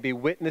we may be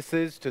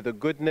witnesses to the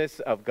goodness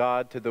of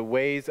God, to the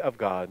ways of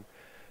God,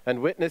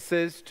 and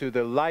witnesses to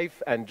the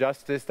life and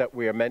justice that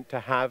we are meant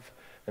to have,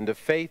 and the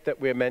faith that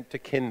we are meant to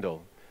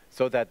kindle,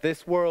 so that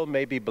this world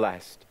may be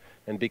blessed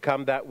and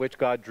become that which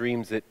God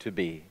dreams it to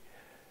be.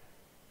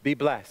 Be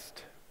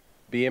blessed,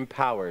 be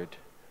empowered,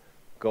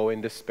 go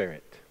in the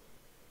Spirit.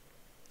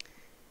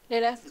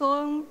 Let us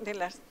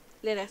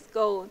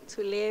go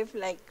to live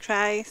like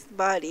Christ's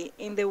body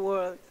in the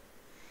world,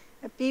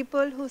 a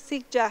people who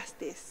seek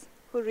justice,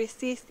 who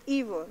resist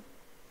evil,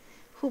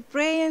 who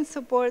pray and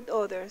support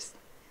others,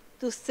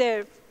 to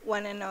serve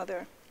one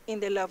another in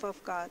the love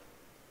of God.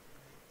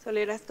 So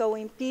let us go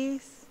in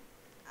peace.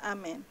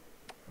 Amen.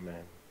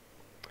 Amen.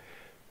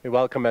 We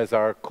welcome as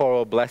our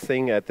choral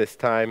blessing at this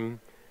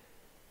time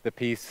the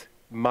piece,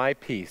 My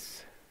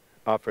Peace,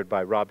 offered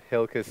by Rob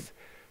Hilkes,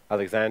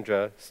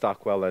 Alexandra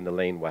Stockwell, and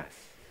Elaine West.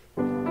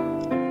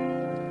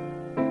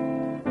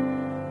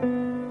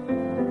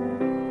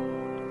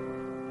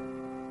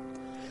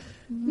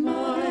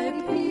 My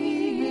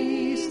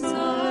peace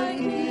I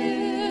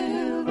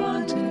give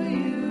unto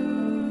you.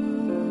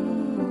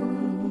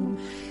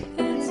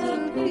 It's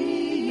a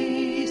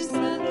peace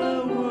that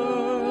the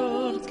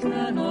world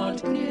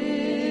cannot give.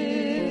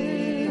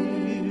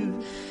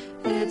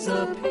 It's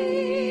a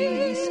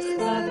peace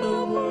that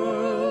the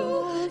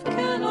world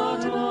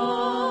cannot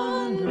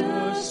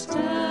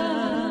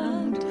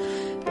understand.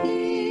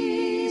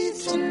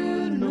 Peace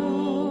to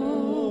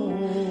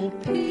know,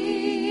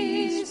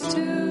 peace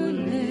to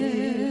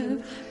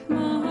live.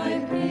 My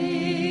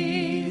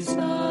peace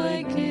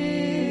I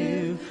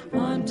give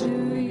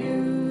unto you.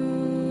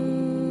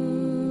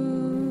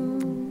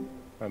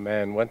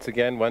 Amen. Once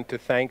again, want to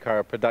thank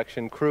our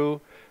production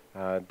crew,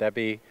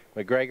 Debbie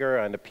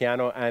McGregor on the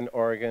piano and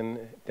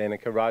organ,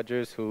 Danica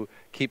Rogers, who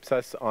keeps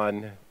us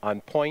on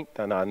point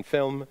and on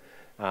film,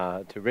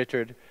 to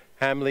Richard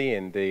Hamley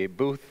in the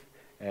booth,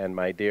 and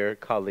my dear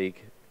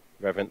colleague,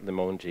 Reverend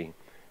Limongi.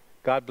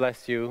 God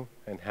bless you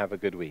and have a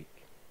good week.